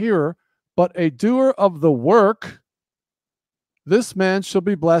forgetful hearer, but a doer of the work, this man shall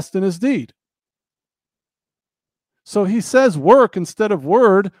be blessed in his deed. So he says work instead of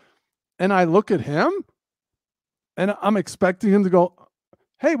word, and I look at him, and I'm expecting him to go,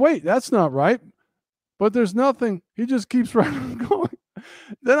 hey, wait, that's not right. But there's nothing. He just keeps right on going.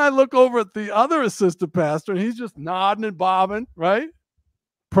 Then I look over at the other assistant pastor, and he's just nodding and bobbing, right?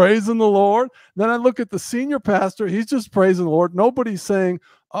 Praising the Lord. Then I look at the senior pastor. He's just praising the Lord. Nobody's saying,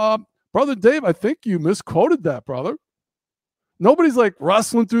 Brother Dave, I think you misquoted that, brother. Nobody's like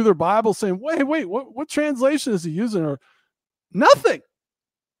rustling through their Bible saying, wait, what translation is he using? Or nothing.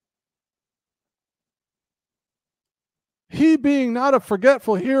 He being not a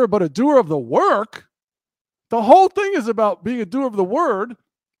forgetful hearer, but a doer of the work. The whole thing is about being a doer of the word.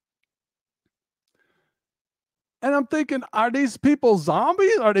 And I'm thinking, are these people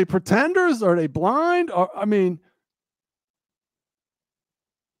zombies? Are they pretenders? Are they blind?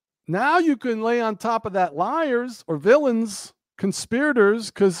 Now you can lay on top of that liars or villains, conspirators,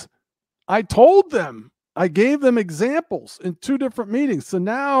 because I told them, I gave them examples in 2 different meetings. So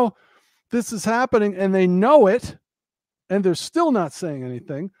now this is happening and they know it, and they're still not saying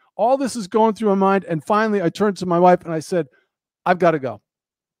anything. All this is going through my mind. And finally, I turned to my wife and I said, I've got to go.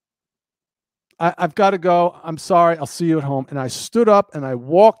 I've got to go. I'm sorry. I'll see you at home. And I stood up and I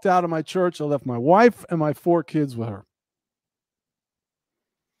walked out of my church. I left my wife and my 4 kids with her.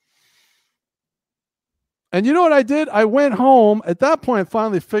 And you know what I did? I went home. At that point, I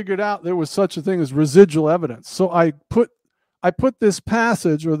finally figured out there was such a thing as residual evidence. So I put this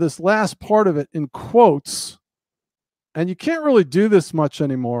passage, or this last part of it, in quotes. And you can't really do this much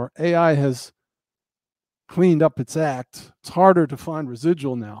anymore. AI has cleaned up its act. It's harder to find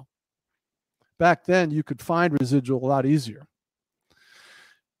residual now. Back then, you could find residual a lot easier.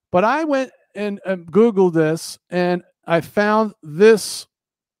 But I went and Googled this, and I found this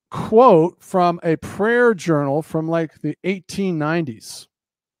quote from a prayer journal from like the 1890s.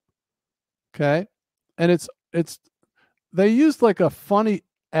 Okay? And it's they used like a funny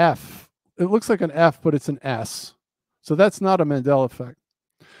F. It looks like an F, but it's an S. So that's not a Mandela effect.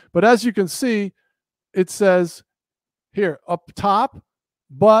 But as you can see, it says here up top,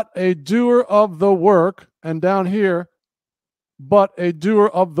 but a doer of the work, and down here, but a doer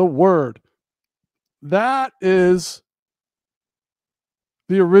of the word. That is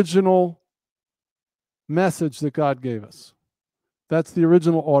the original message that God gave us. That's the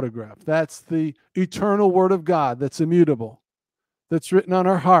original autograph. That's the eternal word of God that's immutable, that's written on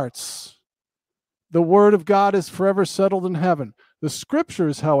our hearts. The word of God is forever settled in heaven. The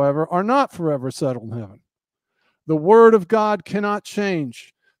scriptures, however, are not forever settled in heaven. The word of God cannot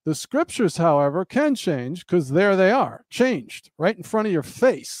change. The scriptures, however, can change, because there they are, changed, right in front of your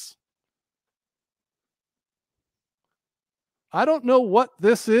face. I don't know what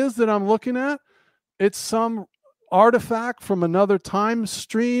this is that I'm looking at. It's some artifact from another time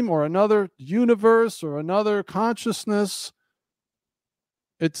stream or another universe or another consciousness.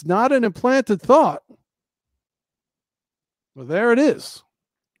 It's not an implanted thought. Well, there it is.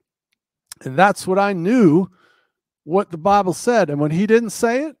 And that's what I knew, what the Bible said. And when he didn't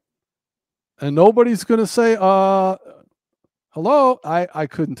say it, and nobody's going to say, hello, I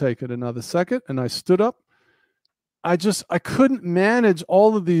couldn't take it another second. And I stood up. I couldn't manage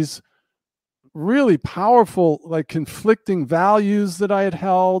all of these really powerful, like conflicting values that I had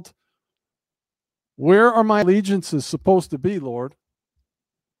held. Where are my allegiances supposed to be, Lord?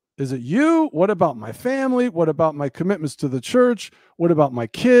 Is it you? What about my family? What about my commitments to the church? What about my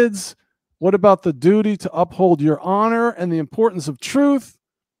kids? What about the duty to uphold your honor and the importance of truth?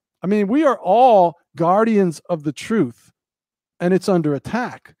 I mean, we are all guardians of the truth, and it's under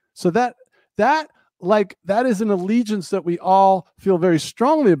attack. So that is an allegiance that we all feel very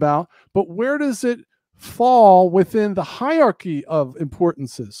strongly about, but where does it fall within the hierarchy of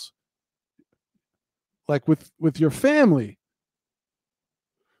importances? Like with your family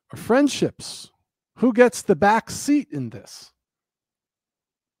or friendships, who gets the back seat in this?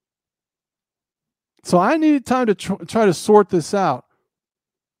 So I needed time to try to sort this out.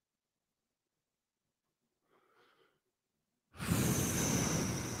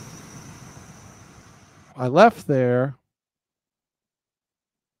 I left there.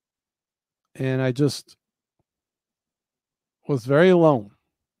 And I just was very alone.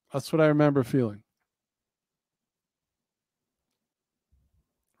 That's what I remember feeling.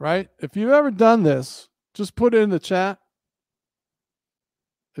 Right? If you've ever done this, just put it in the chat.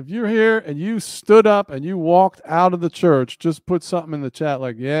 If you're here and you stood up and you walked out of the church, just put something in the chat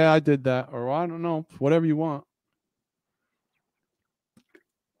like, yeah, I did that. Or I don't know, whatever you want.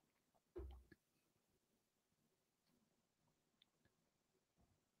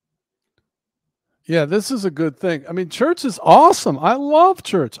 Yeah, this is a good thing. I mean, church is awesome. I love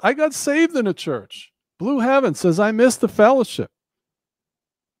church. I got saved in a church. Blue Heaven says, I miss the fellowship.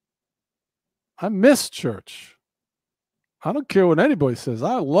 I miss church. I don't care what anybody says.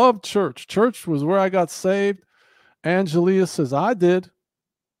 I love church. Church was where I got saved. Angelia says, I did.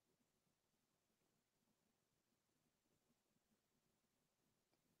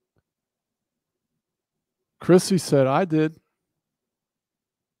 Chrissy said, I did.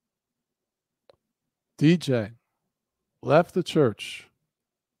 DJ left the church.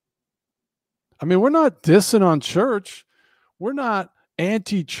 I mean, we're not dissing on church. We're not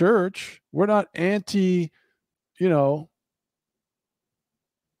anti-church. We're not anti,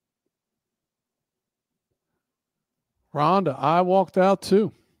 Rhonda, I walked out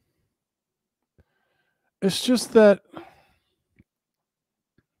too. It's just that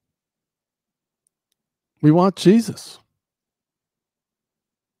we want Jesus.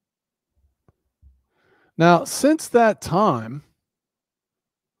 Now, since that time,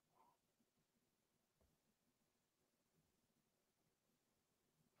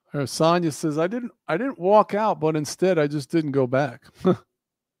 Sonia says, I didn't walk out, but instead I just didn't go back.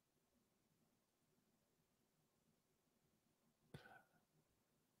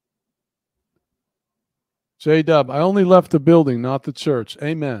 J-Dub, I only left the building, not the church.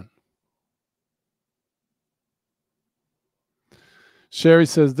 Amen. Sherry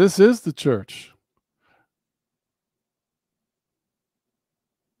says, this is the church.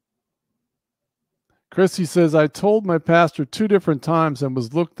 Chrissy says, I told my pastor 2 different times and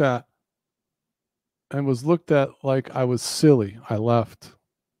was looked at like I was silly. I left.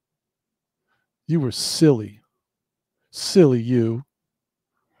 You were silly. Silly you.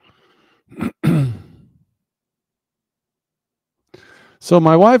 So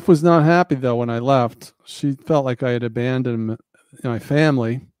my wife was not happy, though, when I left. She felt like I had abandoned my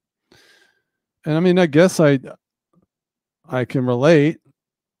family. And I mean, I guess I can relate.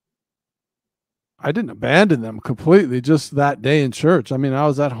 I didn't abandon them completely just that day in church. I mean, I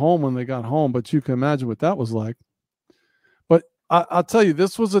was at home when they got home, but you can imagine what that was like. But I'll tell you,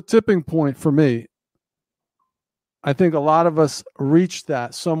 this was a tipping point for me. I think a lot of us reached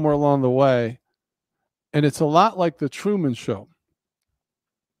that somewhere along the way. And it's a lot like the Truman Show.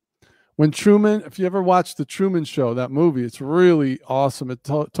 When Truman, if you ever watched the Truman Show, that movie, it's really awesome. It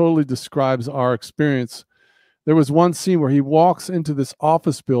totally describes our experience. There was one scene where he walks into this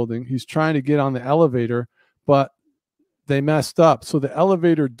office building. He's trying to get on the elevator, but they messed up. So the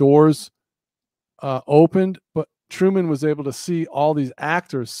elevator doors opened, but Truman was able to see all these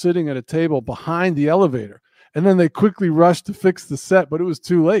actors sitting at a table behind the elevator. And then they quickly rushed to fix the set, but it was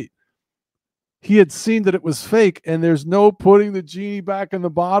too late. He had seen that it was fake, and there's no putting the genie back in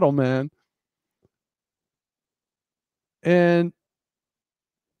the bottle, man. And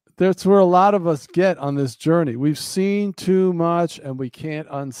that's where a lot of us get on this journey. We've seen too much, and we can't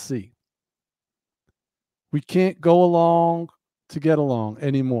unsee. We can't go along to get along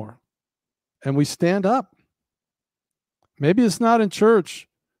anymore. And we stand up. Maybe it's not in church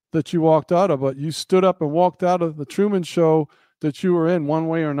that you walked out of, but you stood up and walked out of the Truman Show that you were in one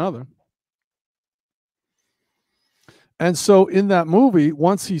way or another. And so in that movie,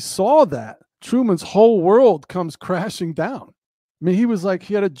 once he saw that, Truman's whole world comes crashing down. I mean, he was like,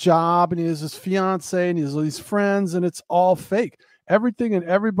 he had a job and he has his fiance and he has all these friends and it's all fake. Everything and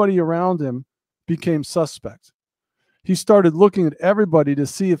everybody around him became suspect. He started looking at everybody to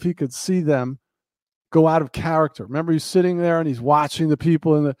see if he could see them go out of character. Remember, he's sitting there and he's watching the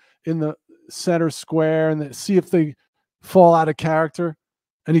people in the center square and see if they fall out of character.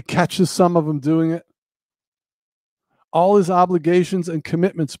 And he catches some of them doing it. All his obligations and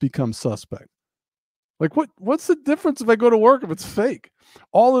commitments become suspect. Like, what's the difference if I go to work if it's fake?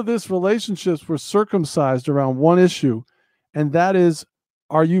 All of these relationships were circumcised around one issue, and that is,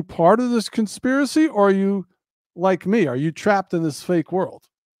 are you part of this conspiracy or are you like me? Are you trapped in this fake world?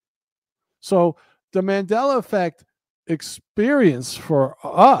 So the Mandela effect experience for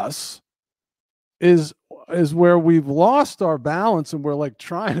us is where we've lost our balance and we're like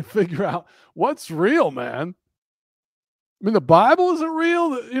trying to figure out what's real, man. I mean, the Bible isn't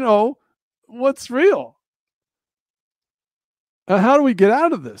real. What's real? And how do we get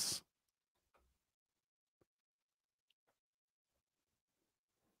out of this?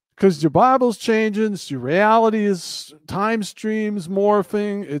 because your Bible's changing, so your reality is time streams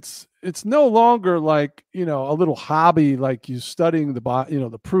morphing. It's no longer like, a little hobby, like you studying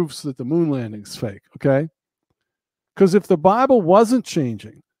the proofs that the moon landing's fake. Okay. Because if the Bible wasn't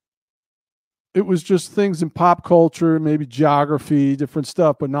changing, it was just things in pop culture, maybe geography, different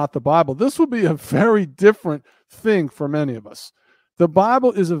stuff, but not the Bible, this would be a very different thing for many of us. The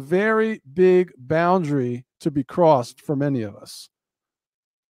Bible is a very big boundary to be crossed for many of us.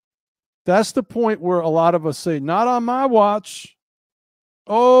 That's the point where a lot of us say, not on my watch.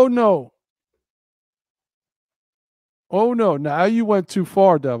 Oh, no. Oh, no. Now you went too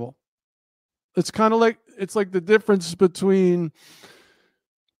far, devil. It's kind of like, it's like the difference between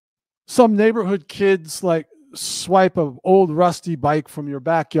some neighborhood kids like swipe an old rusty bike from your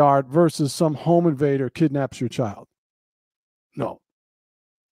backyard versus some home invader kidnaps your child. No.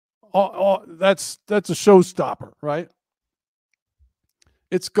 That's a showstopper, right?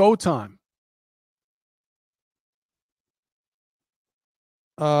 It's go time.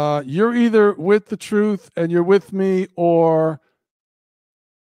 You're either with the truth and you're with me, or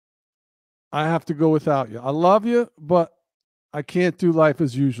I have to go without you. I love you, but I can't do life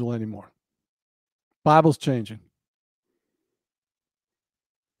as usual anymore. Bible's changing.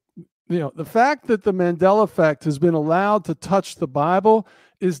 The fact that the Mandela effect has been allowed to touch the Bible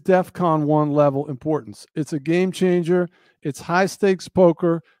is DEFCON 1 level importance. It's a game changer. It's high stakes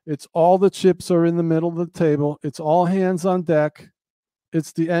poker. It's all the chips are in the middle of the table. It's all hands on deck.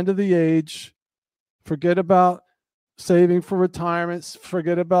 It's the end of the age. Forget about saving for retirement.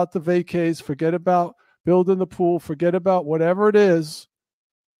 Forget about the vacays. Forget about building the pool. Forget about whatever it is.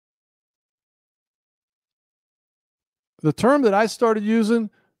 The term that I started using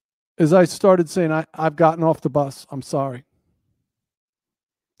is I started saying, I've gotten off the bus. I'm sorry.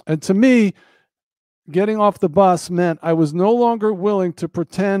 And to me, getting off the bus meant I was no longer willing to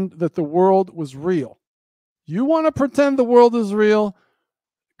pretend that the world was real. You want to pretend the world is real?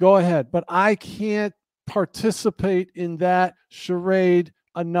 Go ahead. But I can't participate in that charade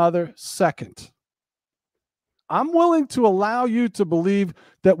another second. I'm willing to allow you to believe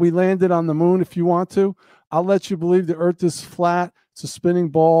that we landed on the moon if you want to. I'll let you believe the earth is flat. It's a spinning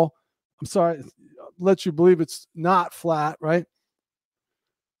ball. I'm sorry. I'll let you believe it's not flat, right?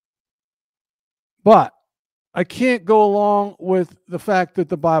 But I can't go along with the fact that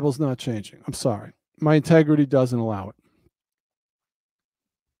the Bible's not changing. I'm sorry. My integrity doesn't allow it.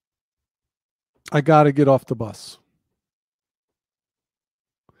 I got to get off the bus.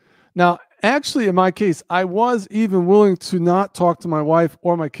 Now, actually, in my case, I was even willing to not talk to my wife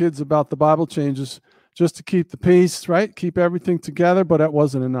or my kids about the Bible changes just to keep the peace, right? Keep everything together, but that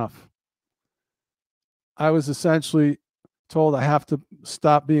wasn't enough. I was essentially told I have to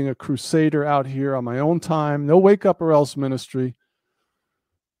stop being a crusader out here on my own time. No wake up or else ministry.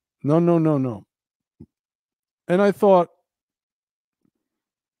 No. And I thought,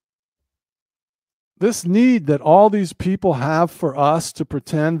 this need that all these people have for us to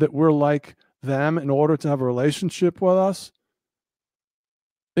pretend that we're like them in order to have a relationship with us,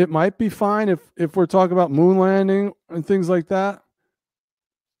 it might be fine if we're talking about moon landing and things like that.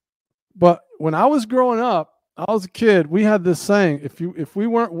 But when I was growing up, I was a kid, we had this saying, if we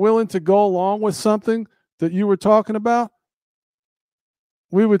weren't willing to go along with something that you were talking about,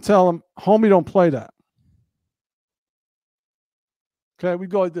 we would tell them, homie, don't play that. Okay, we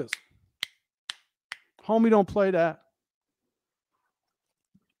go like this. Homie, don't play that.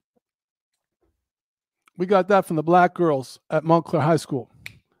 We got that from the black girls at Montclair High School.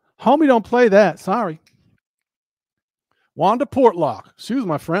 Homie, don't play that. Sorry. Wanda Portlock. She was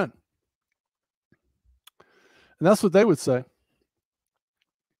my friend. And that's what they would say.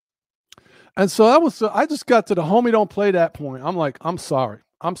 And so I just got to the homie, don't play that point. I'm like, I'm sorry.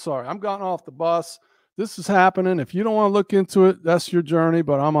 I'm gotten off the bus. This is happening. If you don't want to look into it, that's your journey,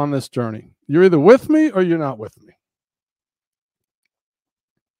 but I'm on this journey. You're either with me or you're not with me.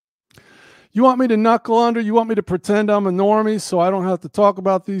 You want me to knuckle under? You want me to pretend I'm a normie so I don't have to talk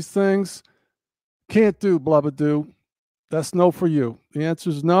about these things? Can't do, blubba-doo. That's no for you. The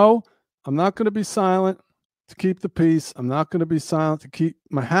answer is no. I'm not going to be silent to keep the peace. I'm not going to be silent to keep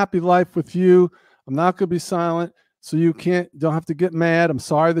my happy life with you. I'm not going to be silent so you don't have to get mad. I'm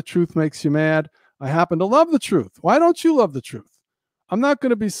sorry the truth makes you mad. I happen to love the truth. Why don't you love the truth? I'm not going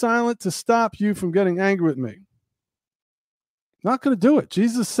to be silent to stop you from getting angry with me. Not going to do it.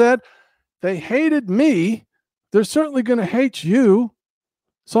 Jesus said, they hated me. They're certainly going to hate you.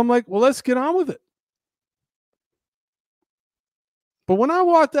 So I'm like, well, let's get on with it. But when I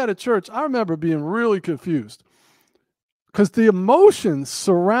walked out of church, I remember being really confused because the emotions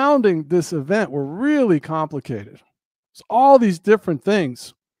surrounding this event were really complicated. It's all these different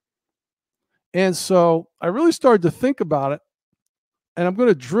things. And so I really started to think about it, and I'm going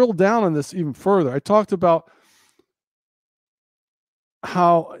to drill down on this even further. I talked about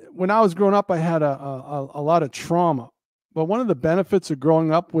how when I was growing up, I had a lot of trauma. But one of the benefits of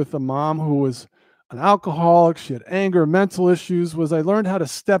growing up with a mom who was an alcoholic, she had anger, mental issues, was I learned how to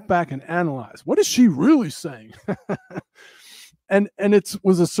step back and analyze. What is she really saying? and it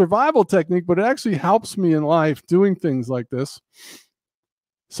was a survival technique, but it actually helps me in life doing things like this.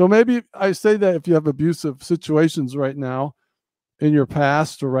 So maybe I say that if you have abusive situations right now in your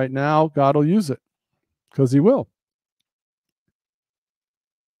past or right now, God will use it because he will.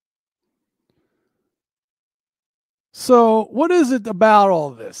 So what is it about all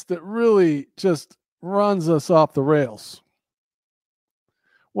this that really just runs us off the rails?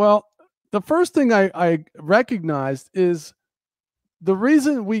 Well, the first thing I recognized is the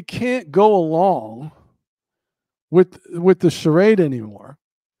reason we can't go along with the charade anymore,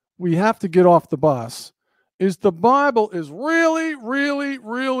 we have to get off the bus, is the Bible is really, really,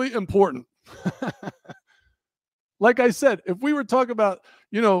 really important. Like I said, if we were talking about,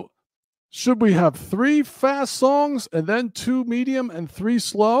 should we have 3 fast songs and then 2 medium and 3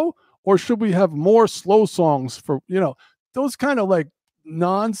 slow? Or should we have more slow songs for, those kind of like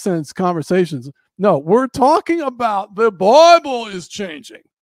nonsense conversations? No, we're talking about the Bible is changing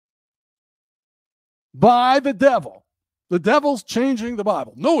by the devil. The devil's changing the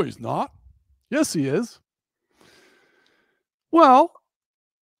Bible. No, he's not. Yes, he is. Well,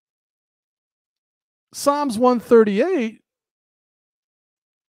 Psalms 138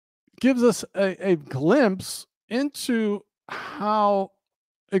 gives us a glimpse into how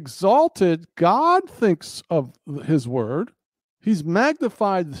exalted God thinks of his word. He's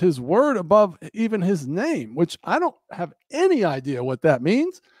magnified his word above even his name, which I don't have any idea what that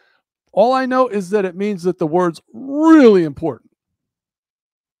means. All I know is that it means that the word's really important.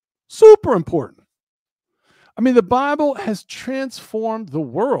 Super important. I mean, the Bible has transformed the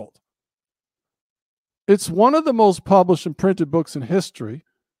world. It's one of the most published and printed books in history.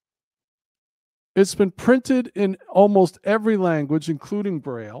 It's been printed in almost every language, including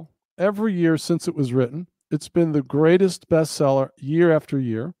Braille, every year since it was written. It's been the greatest bestseller year after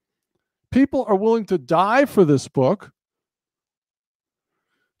year. People are willing to die for this book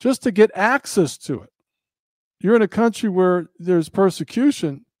just to get access to it. You're in a country where there's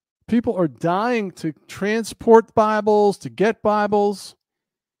persecution. People are dying to transport Bibles, to get Bibles.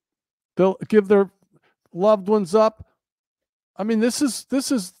 They'll give their loved ones up. I mean, this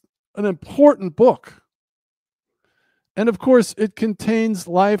is an important book. And of course, it contains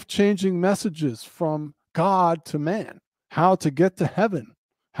life-changing messages from God to man, how to get to heaven,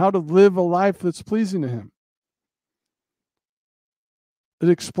 how to live a life that's pleasing to him. It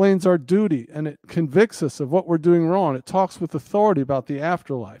explains our duty and it convicts us of what we're doing wrong. It talks with authority about the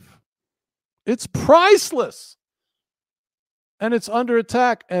afterlife. It's priceless. And it's under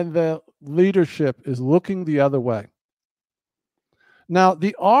attack, and the leadership is looking the other way. Now,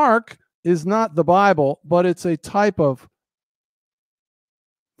 the ark is not the Bible, but it's a type of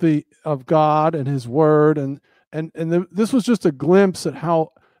God and his word, and this was just a glimpse at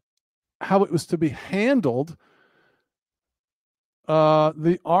how it was to be handled.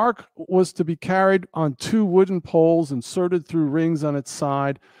 The ark was to be carried on 2 wooden poles inserted through rings on its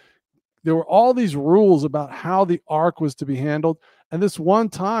side. There were all these rules about how the ark was to be handled. And this one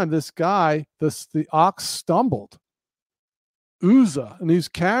time, this guy, the ox stumbled. Uzzah, and he's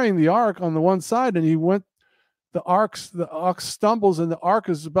carrying the ark on the one side, and the ox stumbles, and the ark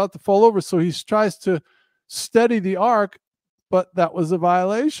is about to fall over. So he tries to steady the ark, but that was a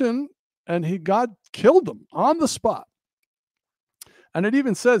violation, and God killed him on the spot. And it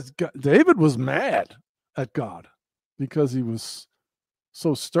even says David was mad at God because he was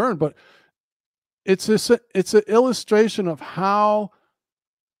so stern. But it's an illustration of how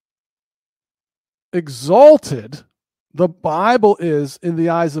exalted the Bible is in the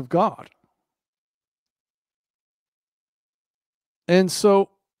eyes of God. And so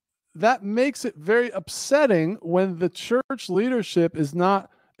that makes it very upsetting when the church leadership is not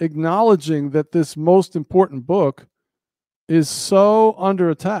acknowledging that this most important book is so under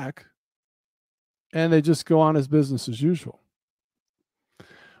attack, and they just go on as business as usual.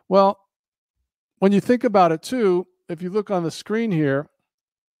 Well, when you think about it too, if you look on the screen here,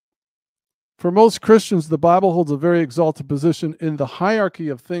 for most Christians, the Bible holds a very exalted position in the hierarchy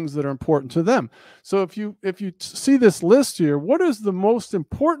of things that are important to them. So if you see this list here, what is the most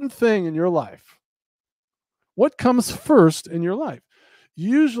important thing in your life? What comes first in your life?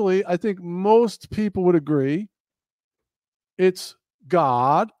 Usually, I think most people would agree it's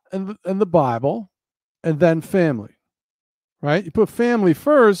God and the Bible, and then family, right? You put family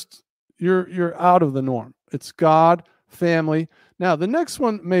first, you're out of the norm. It's God, family. Now, the next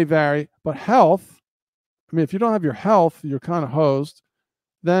one may vary, but health, I mean, if you don't have your health, you're kind of hosed.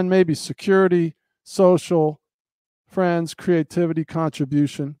 Then maybe security, social, friends, creativity,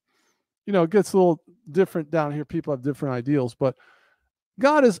 contribution. It gets a little different down here. People have different ideals, but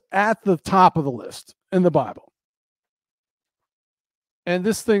God is at the top of the list in the Bible. And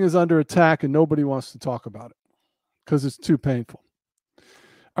this thing is under attack and nobody wants to talk about it because it's too painful.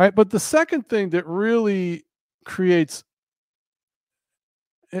 All right, but the second thing that really creates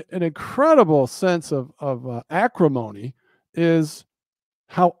an incredible sense of acrimony is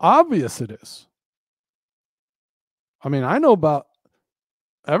how obvious it is. I mean, I know about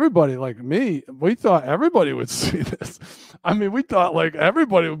everybody like me. We thought everybody would see this. I mean, we thought like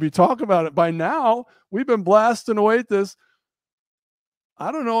everybody would be talking about it. By now, we've been blasting away at this.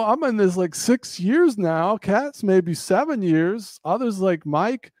 I don't know. I'm in this like 6 years now. Kat's maybe 7 years. Others like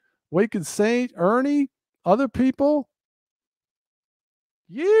Mike, Waken Saint, Ernie, other people.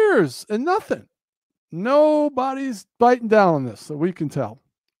 Years and nothing. Nobody's biting down on this that we can tell.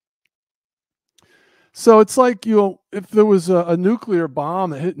 So it's like, if there was a nuclear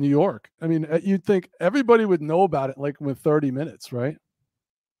bomb that hit New York, I mean, you'd think everybody would know about it like within 30 minutes, right?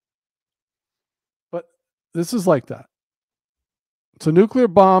 But this is like that. It's a nuclear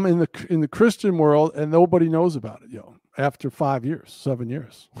bomb in the Christian world, and nobody knows about it, after 5 years, 7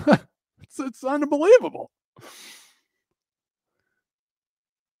 years. It's unbelievable.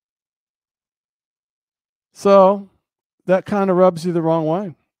 So that kind of rubs you the wrong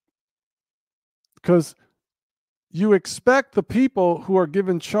way. Because you expect the people who are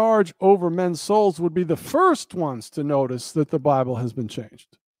given charge over men's souls would be the first ones to notice that the Bible has been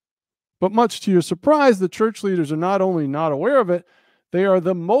changed. But much to your surprise, the church leaders are not only not aware of it, they are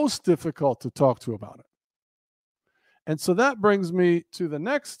the most difficult to talk to about it. And so that brings me to the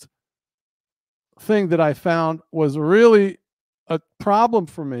next thing that I found was really a problem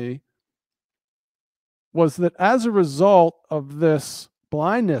for me, was that as a result of this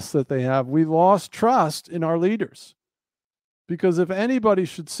blindness that they have, we lost trust in our leaders. Because if anybody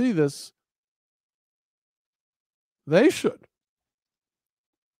should see this, they should.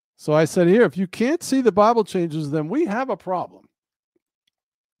 So I said, here, if you can't see the Bible changes, then we have a problem.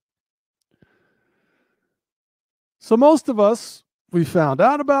 So most of us, we found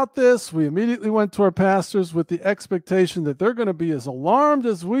out about this. We immediately went to our pastors with the expectation that they're going to be as alarmed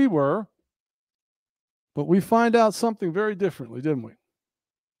as we were. But we find out something very differently, didn't we?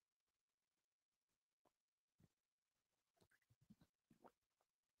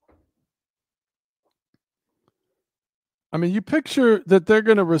 I mean, you picture that they're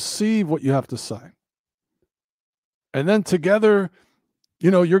going to receive what you have to say. And then together,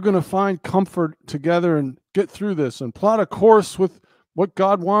 you're going to find comfort together and get through this and plot a course with what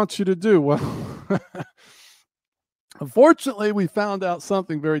God wants you to do. Well, unfortunately, we found out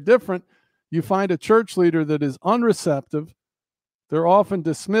something very different. You find a church leader that is unreceptive. They're often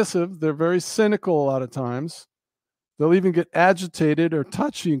dismissive. They're very cynical a lot of times. They'll even get agitated or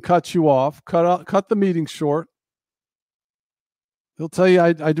touchy and cut you off, cut the meeting short. They'll tell you,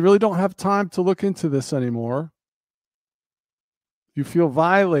 I really don't have time to look into this anymore. You feel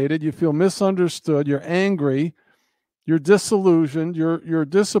violated. You feel misunderstood. You're angry. You're disillusioned. Your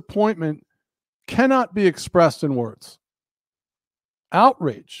disappointment cannot be expressed in words.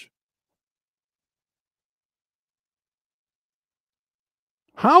 Outrage.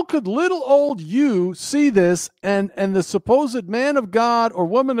 How could little old you see this and the supposed man of God or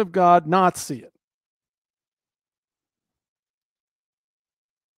woman of God not see it?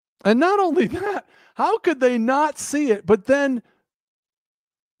 And not only that, how could they not see it, but then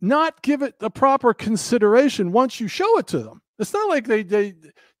not give it the proper consideration once you show it to them? It's not like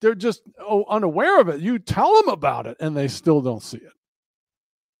they're just unaware of it. You tell them about it and they still don't see it.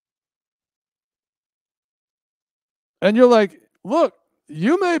 And you're like, look,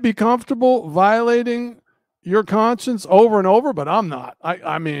 you may be comfortable violating your conscience over and over, but I'm not.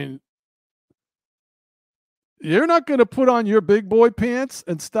 I mean, you're not going to put on your big boy pants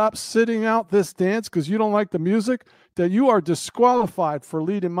and stop sitting out this dance because you don't like the music, then you are disqualified for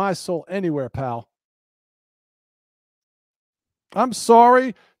leading my soul anywhere, pal. I'm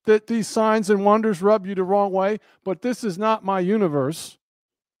sorry that these signs and wonders rub you the wrong way, but this is not my universe.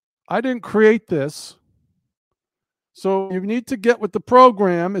 I didn't create this. So you need to get with the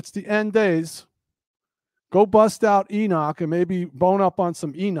program. It's the end days. Go bust out Enoch and maybe bone up on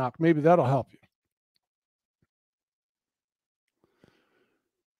some Enoch. Maybe that'll help you.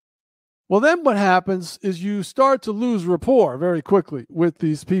 Well, then what happens is you start to lose rapport very quickly with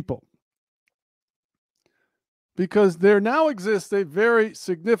these people. because there now exists a very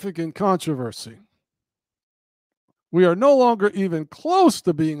significant controversy. We are no longer even close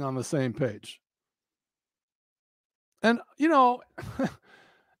to being on the same page. And, you know,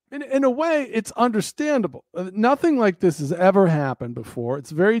 in a way, it's understandable. Nothing like this has ever happened before.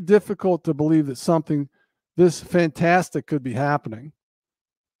 It's very difficult to believe that something this fantastic could be happening.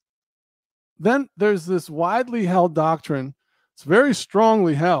 Then there's this widely held doctrine, it's very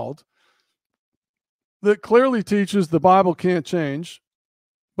strongly held, that clearly teaches the Bible can't change.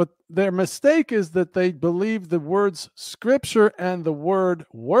 But their mistake is that they believe the words scripture and the word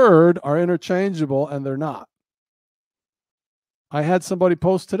word are interchangeable, and they're not. I had somebody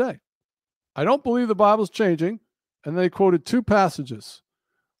post today, I don't believe the Bible's changing, and they quoted two passages.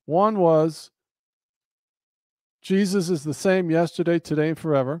 One was, Jesus is the same yesterday, today, and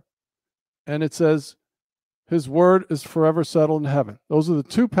forever. And it says, his word is forever settled in heaven. Those are the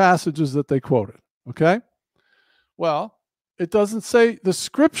two passages that they quoted. Okay? Well, it doesn't say the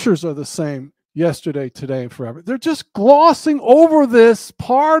scriptures are the same yesterday, today, and forever. They're just glossing over this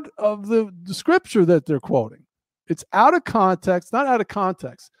part of the scripture that they're quoting. It's out of context, not out of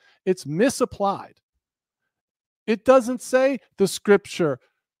context. It's misapplied. It doesn't say the scripture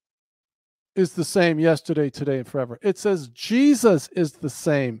is the same yesterday, today, and forever. It says Jesus is the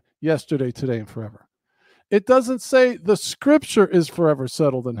same yesterday, today, and forever. It doesn't say the scripture is forever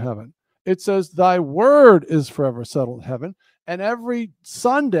settled in heaven. It says thy word is forever settled in heaven. And every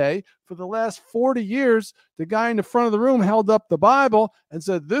Sunday for the last 40 years, the guy in the front of the room held up the Bible and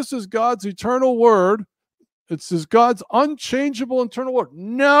said, this is God's eternal word. It says God's unchangeable eternal word.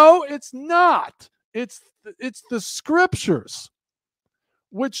 No, it's not. It's the scriptures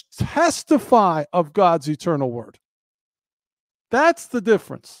which testify of God's eternal word. That's the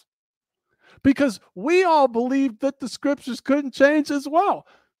difference. Because we all believed that the scriptures couldn't change as well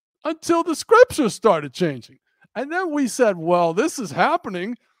until the scriptures started changing. And then we said, well, this is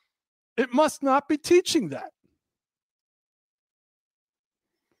happening. It must not be teaching that.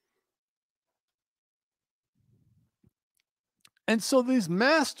 And so these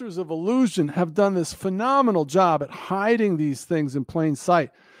masters of illusion have done this phenomenal job at hiding these things in plain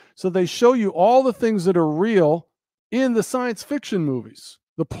sight. So they show you all the things that are real in the science fiction movies,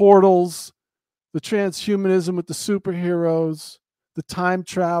 the portals, the transhumanism with the superheroes, the time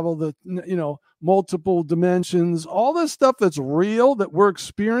travel, the multiple dimensions, all this stuff that's real that we're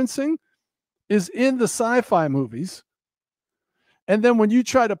experiencing is in the sci-fi movies. And then when you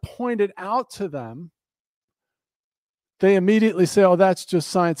try to point it out to them, they immediately say, oh, that's just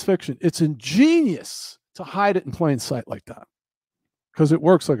science fiction. It's ingenious to hide it in plain sight like that because it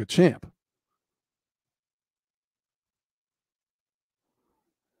works like a champ.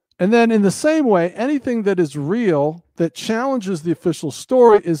 And then in the same way, anything that is real that challenges the official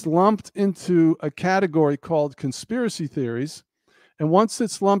story is lumped into a category called conspiracy theories. And once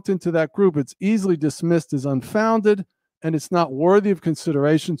it's lumped into that group, it's easily dismissed as unfounded and it's not worthy of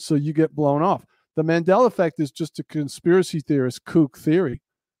consideration, so you get blown off. The Mandela effect is just a conspiracy theorist kook theory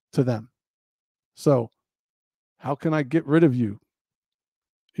to them. So how can I get rid of you?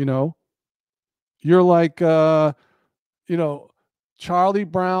 You're like, Charlie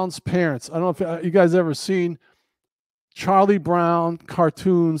Brown's parents. I don't know if you guys ever seen Charlie Brown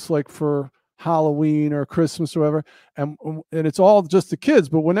cartoons like for Halloween or Christmas or whatever. And it's all just the kids.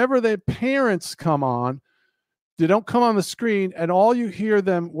 But whenever their parents come on, they don't come on the screen, and all you hear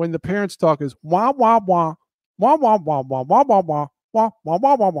them when the parents talk is wah wah wah wah wah wah wah wah wah wah wah wah wah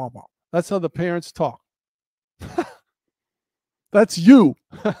wah wah wah. That's how the parents talk. That's you.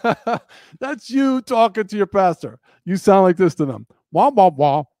 That's you talking to your pastor. You sound like this to them. Wah wah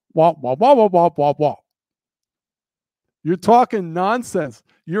wah wah wah wah wah wah wah wah. You're talking nonsense.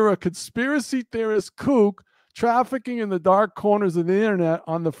 You're a conspiracy theorist kook trafficking in the dark corners of the internet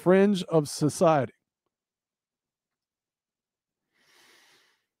on the fringe of society.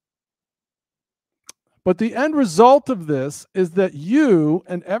 But the end result of this is that you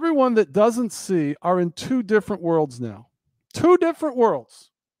and everyone that doesn't see are in two different worlds now. Two different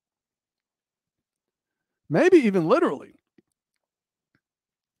worlds. Maybe even literally.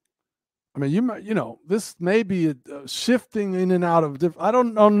 I mean, this may be a shifting in and out of different. I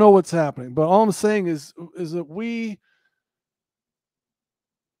don't know what's happening, but all I'm saying is that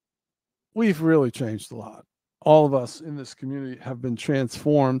we've really changed a lot. All of us in this community have been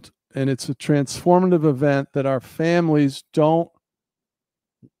transformed. And it's a transformative event that our families don't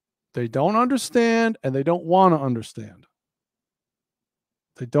understand, and they don't want to understand.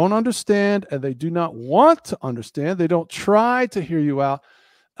 They don't understand, and they do not want to understand. They don't try to hear you out.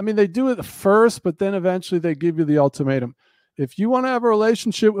 I mean, they do it at first, but then eventually they give you the ultimatum. if you want to have a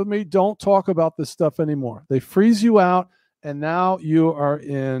relationship with me, don't talk about this stuff anymore. They freeze you out, and now you are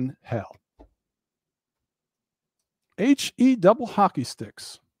in hell. HE double hockey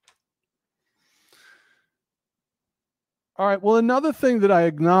sticks. All right. Well, another thing that I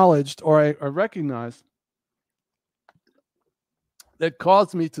acknowledged or I recognized that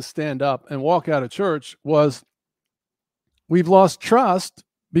caused me to stand up and walk out of church was we've lost trust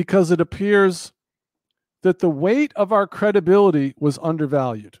because it appears that the weight of our credibility was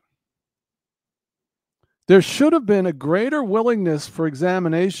undervalued. There should have been a greater willingness for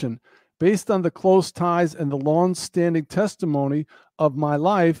examination based on the close ties and the long-standing testimony of my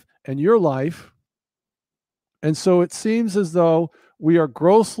life and your life. And so it seems as though we are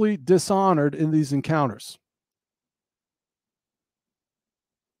grossly dishonored in these encounters.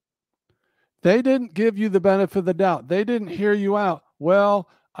 They didn't give you the benefit of the doubt. They didn't hear you out. Well,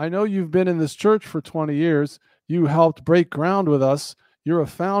 I know you've been in this church for 20 years. You helped break ground with us. You're a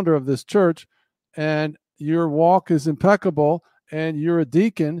founder of this church, and your walk is impeccable, and you're a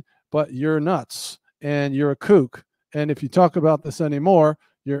deacon, but you're nuts, and you're a kook. And if you talk about this anymore,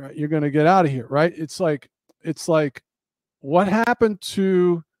 you're going to get out of here, right? It's like, what happened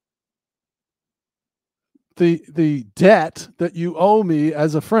to the debt that you owe me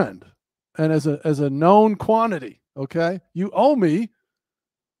as a friend and as a known quantity? Okay, you owe me.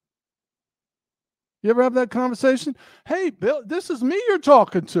 You ever have that conversation? Hey, Bill, this is me you're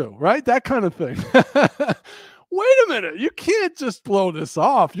talking to, right? That kind of thing. Wait a minute. You can't just blow this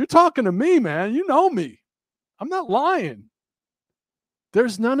off. You're talking to me, man. You know me. I'm not lying.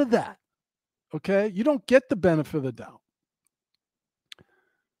 There's none of that. Okay? You don't get the benefit of the doubt.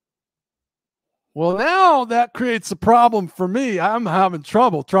 Well, now that creates a problem for me. I'm having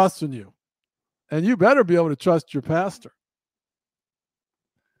trouble trusting you. And you better be able to trust your pastor.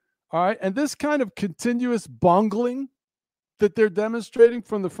 All right. And this kind of continuous bungling that they're demonstrating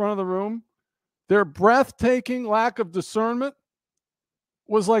from the front of the room, their breathtaking lack of discernment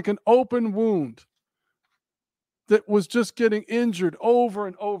was like an open wound that was just getting injured over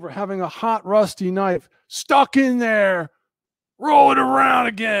and over, having a hot, rusty knife stuck in there, roll it around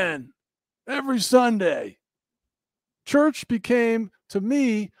again every Sunday. Church became, to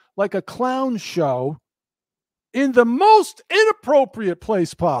me, like a clown show in the most inappropriate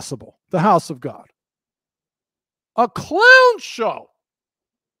place possible, the house of God. A clown show.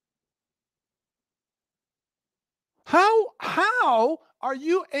 How are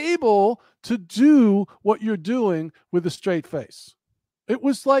you able to do what you're doing with a straight face? It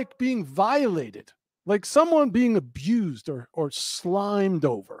was like being violated, like someone being abused or slimed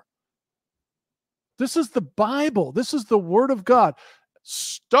over. This is the Bible. This is the Word of God.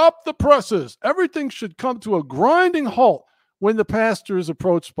 Stop the presses. Everything should come to a grinding halt when the pastor is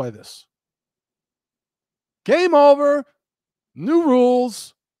approached by this. Game over. New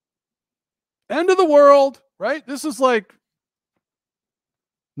rules. End of the world, right? This is like,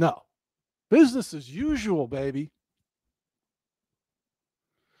 no. Business as usual, baby.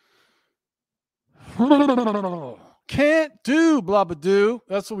 Can't do, blah, blah, do.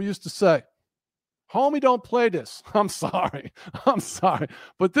 That's what we used to say. Homie, don't play this. I'm sorry.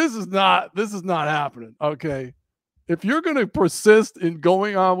 But this is not happening. Okay. If you're going to persist in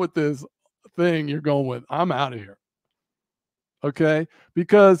going on with this thing you're going with, I'm out of here. Okay.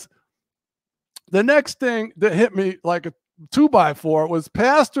 Because the next thing that hit me like a 2x4 was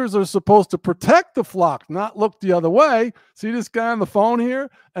pastors are supposed to protect the flock, not look the other way. See this guy on the phone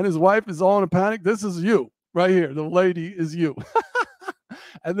here and his wife is all in a panic. This is you right here. The lady is you.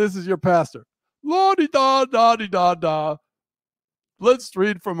 And this is your pastor. La-di-da, da-di-da-da. Let's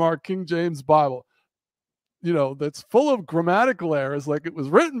read from our King James Bible. You know, that's full of grammatical errors, like it was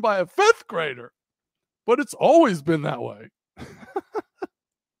written by a fifth grader. But it's always been that way.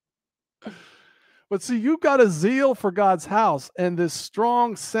 But see, you've got a zeal for God's house and this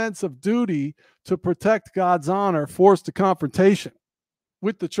strong sense of duty to protect God's honor forced to confrontation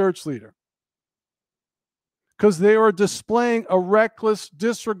with the church leader. Because they are displaying a reckless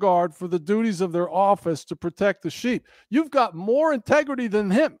disregard for the duties of their office to protect the sheep. You've got more integrity than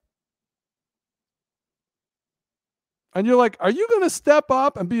him. And you're like, are you going to step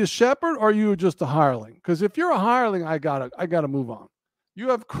up and be a shepherd, or are you just a hireling? Because if you're a hireling, I gotta move on. You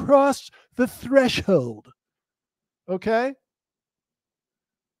have crossed the threshold. Okay?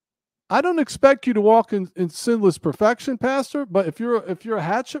 I don't expect you to walk in sinless perfection, Pastor, but if you're a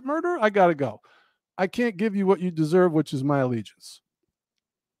hatchet murderer, I gotta go. I can't give you what you deserve, which is my allegiance.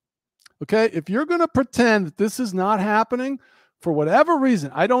 Okay? If you're going to pretend that this is not happening for whatever reason,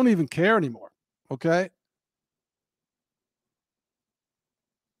 I don't even care anymore. Okay?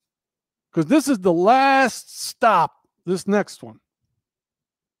 Because this is the last stop this next one.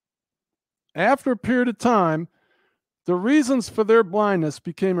 After a period of time, the reasons for their blindness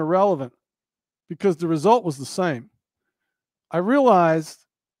became irrelevant because the result was the same. I realized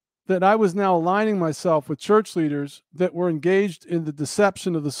that I was now aligning myself with church leaders that were engaged in the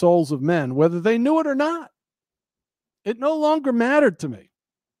deception of the souls of men, whether they knew it or not. It no longer mattered to me.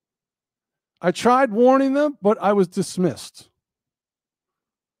 I tried warning them, but I was dismissed.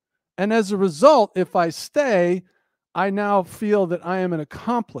 And as a result, if I stay, I now feel that I am an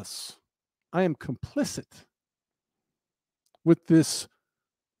accomplice. I am complicit with this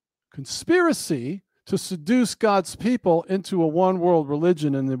conspiracy to seduce God's people into a one-world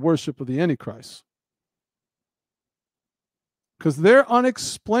religion and the worship of the Antichrist. Because their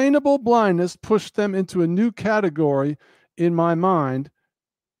unexplainable blindness pushed them into a new category in my mind.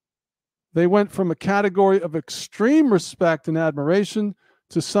 They went from a category of extreme respect and admiration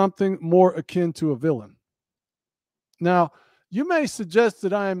to something more akin to a villain. Now, you may suggest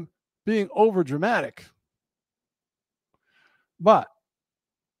that I'm being overdramatic, but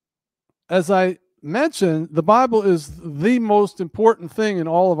as I mentioned, the Bible is the most important thing in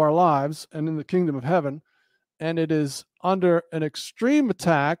all of our lives and in the kingdom of heaven, and it is under an extreme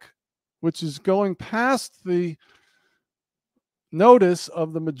attack, which is going past the notice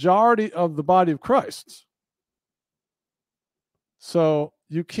of the majority of the body of Christ. So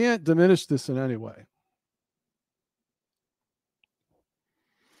you can't diminish this in any way.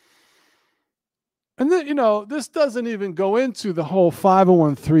 And then, this doesn't even go into the whole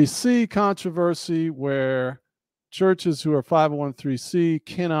 501c controversy where churches who are 501c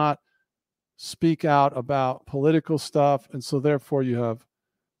cannot speak out about political stuff. And so therefore you have,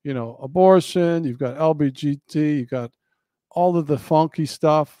 abortion, you've got LBGT, you've got all of the funky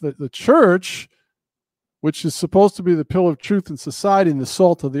stuff that the church, which is supposed to be the pillar of truth in society and the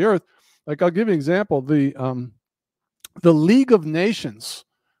salt of the earth. Like, I'll give you an example. The League of Nations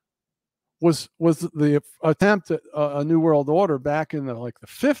was the attempt at a new world order back in the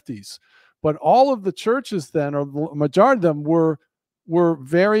 50s, but all of the churches then, or the majority of them, were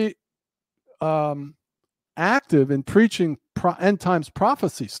very active in preaching end times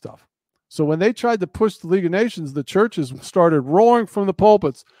prophecy stuff. So when they tried to push the League of Nations, the churches started roaring from the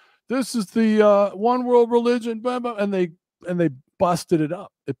pulpits, "This is the one world religion," blah, blah, and they busted it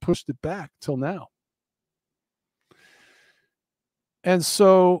up. It pushed it back till now. And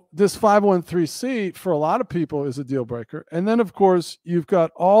so this 501c for a lot of people is a deal breaker. And then, of course, you've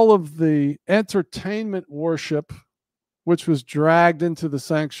got all of the entertainment worship, which was dragged into the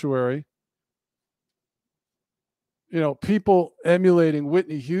sanctuary. People emulating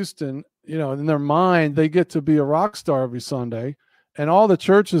Whitney Houston, in their mind, they get to be a rock star every Sunday. And all the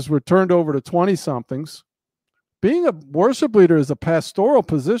churches were turned over to 20-somethings. Being a worship leader is a pastoral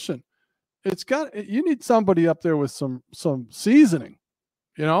position. You need somebody up there with some seasoning,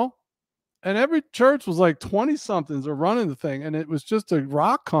 and every church was like 20-somethings are running the thing, and it was just a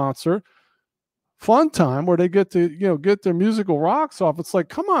rock concert, fun time where they get to get their musical rocks off. It's like,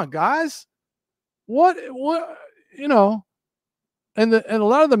 come on, guys, what and a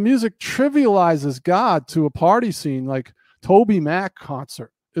lot of the music trivializes God to a party scene. Like Toby Mac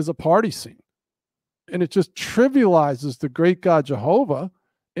concert is a party scene, and it just trivializes the great God Jehovah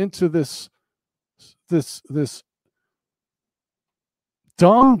into this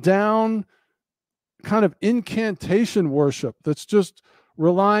dumbed down kind of incantation worship that's just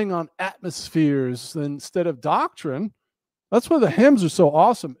relying on atmospheres instead of doctrine. That's why the hymns are so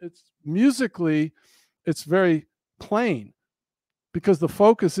awesome. It's musically, it's very plain because the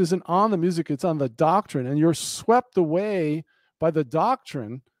focus isn't on the music, it's on the doctrine, and you're swept away by the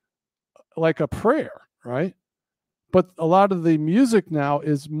doctrine like a prayer, right? But a lot of the music now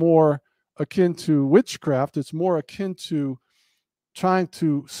is more akin to witchcraft. It's more akin to trying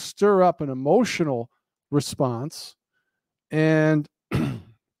to stir up an emotional response. And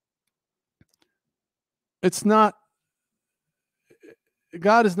it's not,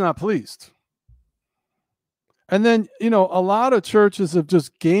 God is not pleased. And then, a lot of churches have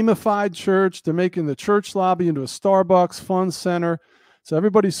just gamified church. They're making the church lobby into a Starbucks fun center. So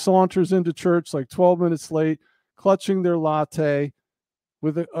everybody saunters into church like 12 minutes late, clutching their latte.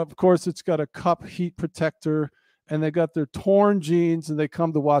 Of course, it's got a cup heat protector, and they got their torn jeans, and they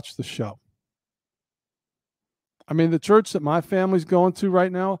come to watch the show. I mean, the church that my family's going to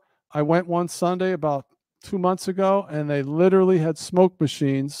right now, I went one Sunday about 2 months ago, and they literally had smoke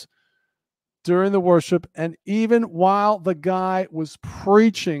machines during the worship. And even while the guy was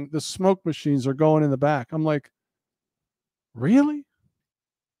preaching, the smoke machines are going in the back. I'm like, really?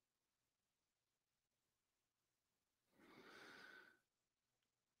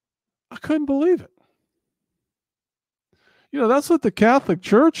 I couldn't believe it. That's what the Catholic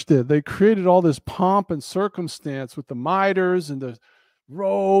Church did. They created all this pomp and circumstance with the mitres and the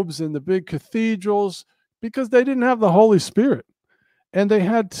robes and the big cathedrals because they didn't have the Holy Spirit. And they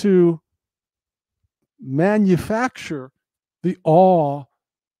had to manufacture the awe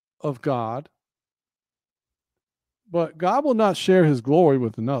of God. But God will not share his glory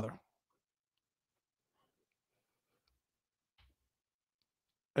with another.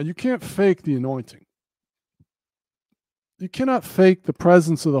 And you can't fake the anointing. You cannot fake the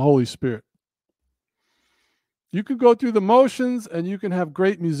presence of the Holy Spirit. You can go through the motions and you can have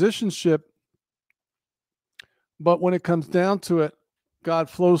great musicianship, but when it comes down to it, God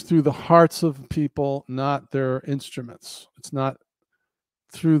flows through the hearts of people, not their instruments. It's not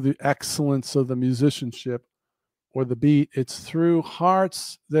through the excellence of the musicianship or the beat. It's through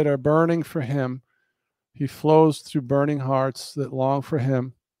hearts that are burning for him. He flows through burning hearts that long for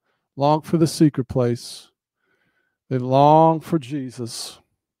him, long for the secret place. They long for Jesus.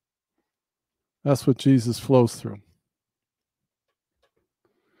 That's what Jesus flows through.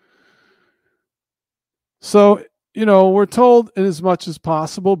 So, we're told, in as much as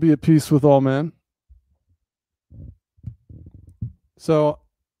possible, be at peace with all men. So,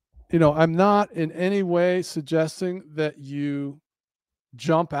 I'm not in any way suggesting that you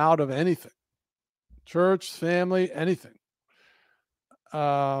jump out of anything. Church, family, anything.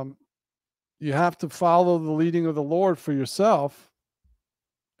 You have to follow the leading of the Lord for yourself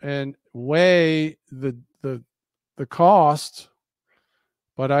and weigh the cost.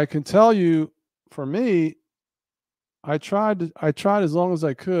 But I can tell you, for me, I tried as long as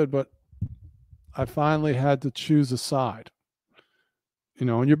I could, but I finally had to choose a side.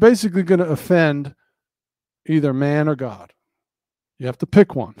 And you're basically going to offend either man or God. You have to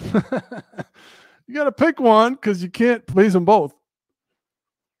pick one. You got to pick one because you can't please them both.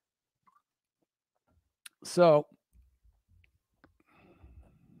 So,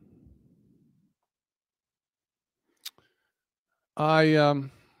 I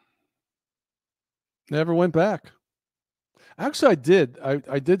never went back. Actually, I did.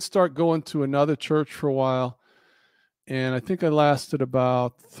 I did start going to another church for a while, and I think I lasted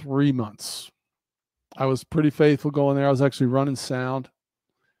about 3 months. I was pretty faithful going there. I was actually running sound,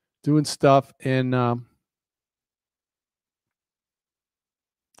 doing stuff, and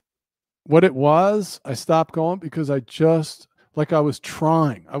what it was, I stopped going because I was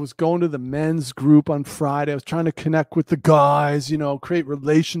trying. I was going to the men's group on Friday. I was trying to connect with the guys, create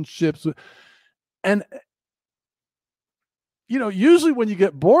relationships. And, usually when you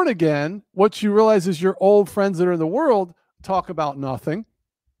get born again, what you realize is your old friends that are in the world talk about nothing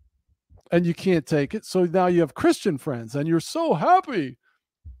and you can't take it. So now you have Christian friends and you're so happy.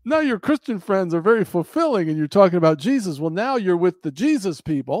 Now your Christian friends are very fulfilling and you're talking about Jesus. Well, now you're with the Jesus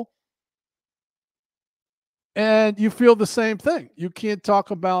people. And you feel the same thing. You can't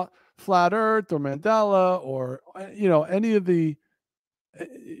talk about flat earth or Mandela or, any of the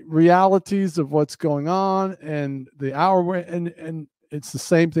realities of what's going on and the hour. And it's the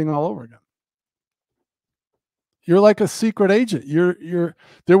same thing all over again. You're like a secret agent.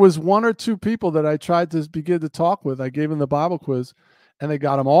 There was one or two people that I tried to begin to talk with. I gave them the Bible quiz and they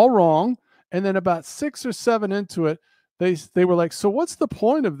got them all wrong. And then about 6 or 7 into it, they were like, so what's the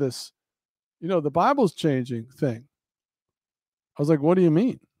point of this? The Bible's changing thing. I was like, what do you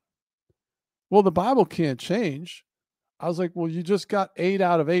mean? Well, the Bible can't change. I was like, well, you just got 8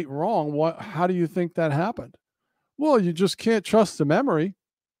 out of 8 wrong. How do you think that happened? Well, you just can't trust the memory.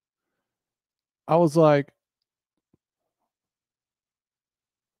 I was like,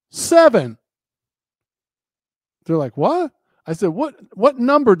 7. They're like, what? I said, what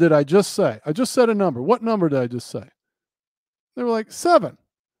number did I just say? I just said a number. What number did I just say? They were like, 7.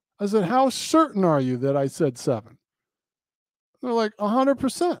 I said, how certain are you that I said 7? They're like,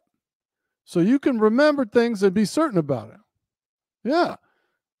 100%. So you can remember things and be certain about it. Yeah.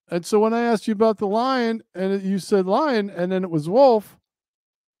 And so when I asked you about the lion and you said lion and then it was wolf,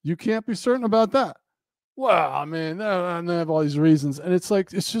 you can't be certain about that. Well, I mean, they have all these reasons. And it's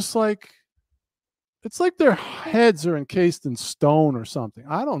like their heads are encased in stone or something.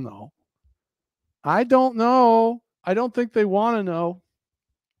 I don't know. I don't think they want to know.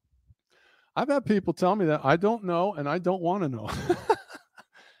 I've had people tell me that I don't know and I don't want to know.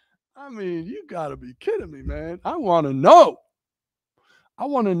 I mean, you got to be kidding me, man. I want to know. I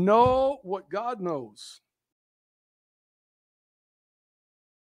want to know what God knows.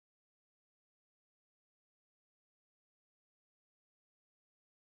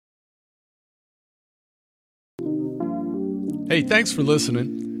 Hey, thanks for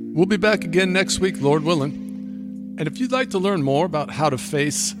listening. We'll be back again next week, Lord willing. And if you'd like to learn more about how to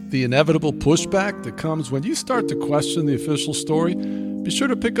face the inevitable pushback that comes when you start to question the official story, be sure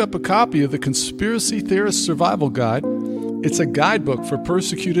to pick up a copy of the Conspiracy Theorist Survival Guide. It's a guidebook for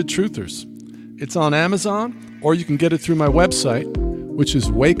persecuted truthers. It's on Amazon, or you can get it through my website, which is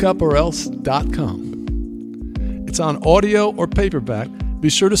wakeuporelse.com. It's on audio or paperback. Be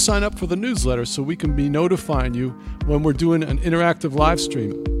sure to sign up for the newsletter so we can be notifying you when we're doing an interactive live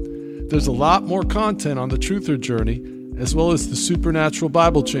stream. There's a lot more content on the truther journey, as well as the supernatural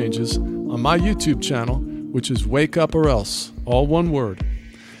Bible changes, on my YouTube channel, which is Wake Up or Else, all one word.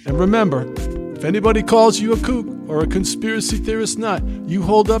 And remember, if anybody calls you a kook or a conspiracy theorist nut, you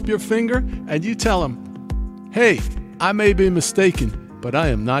hold up your finger and you tell them, hey, I may be mistaken, but I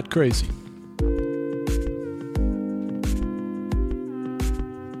am not crazy.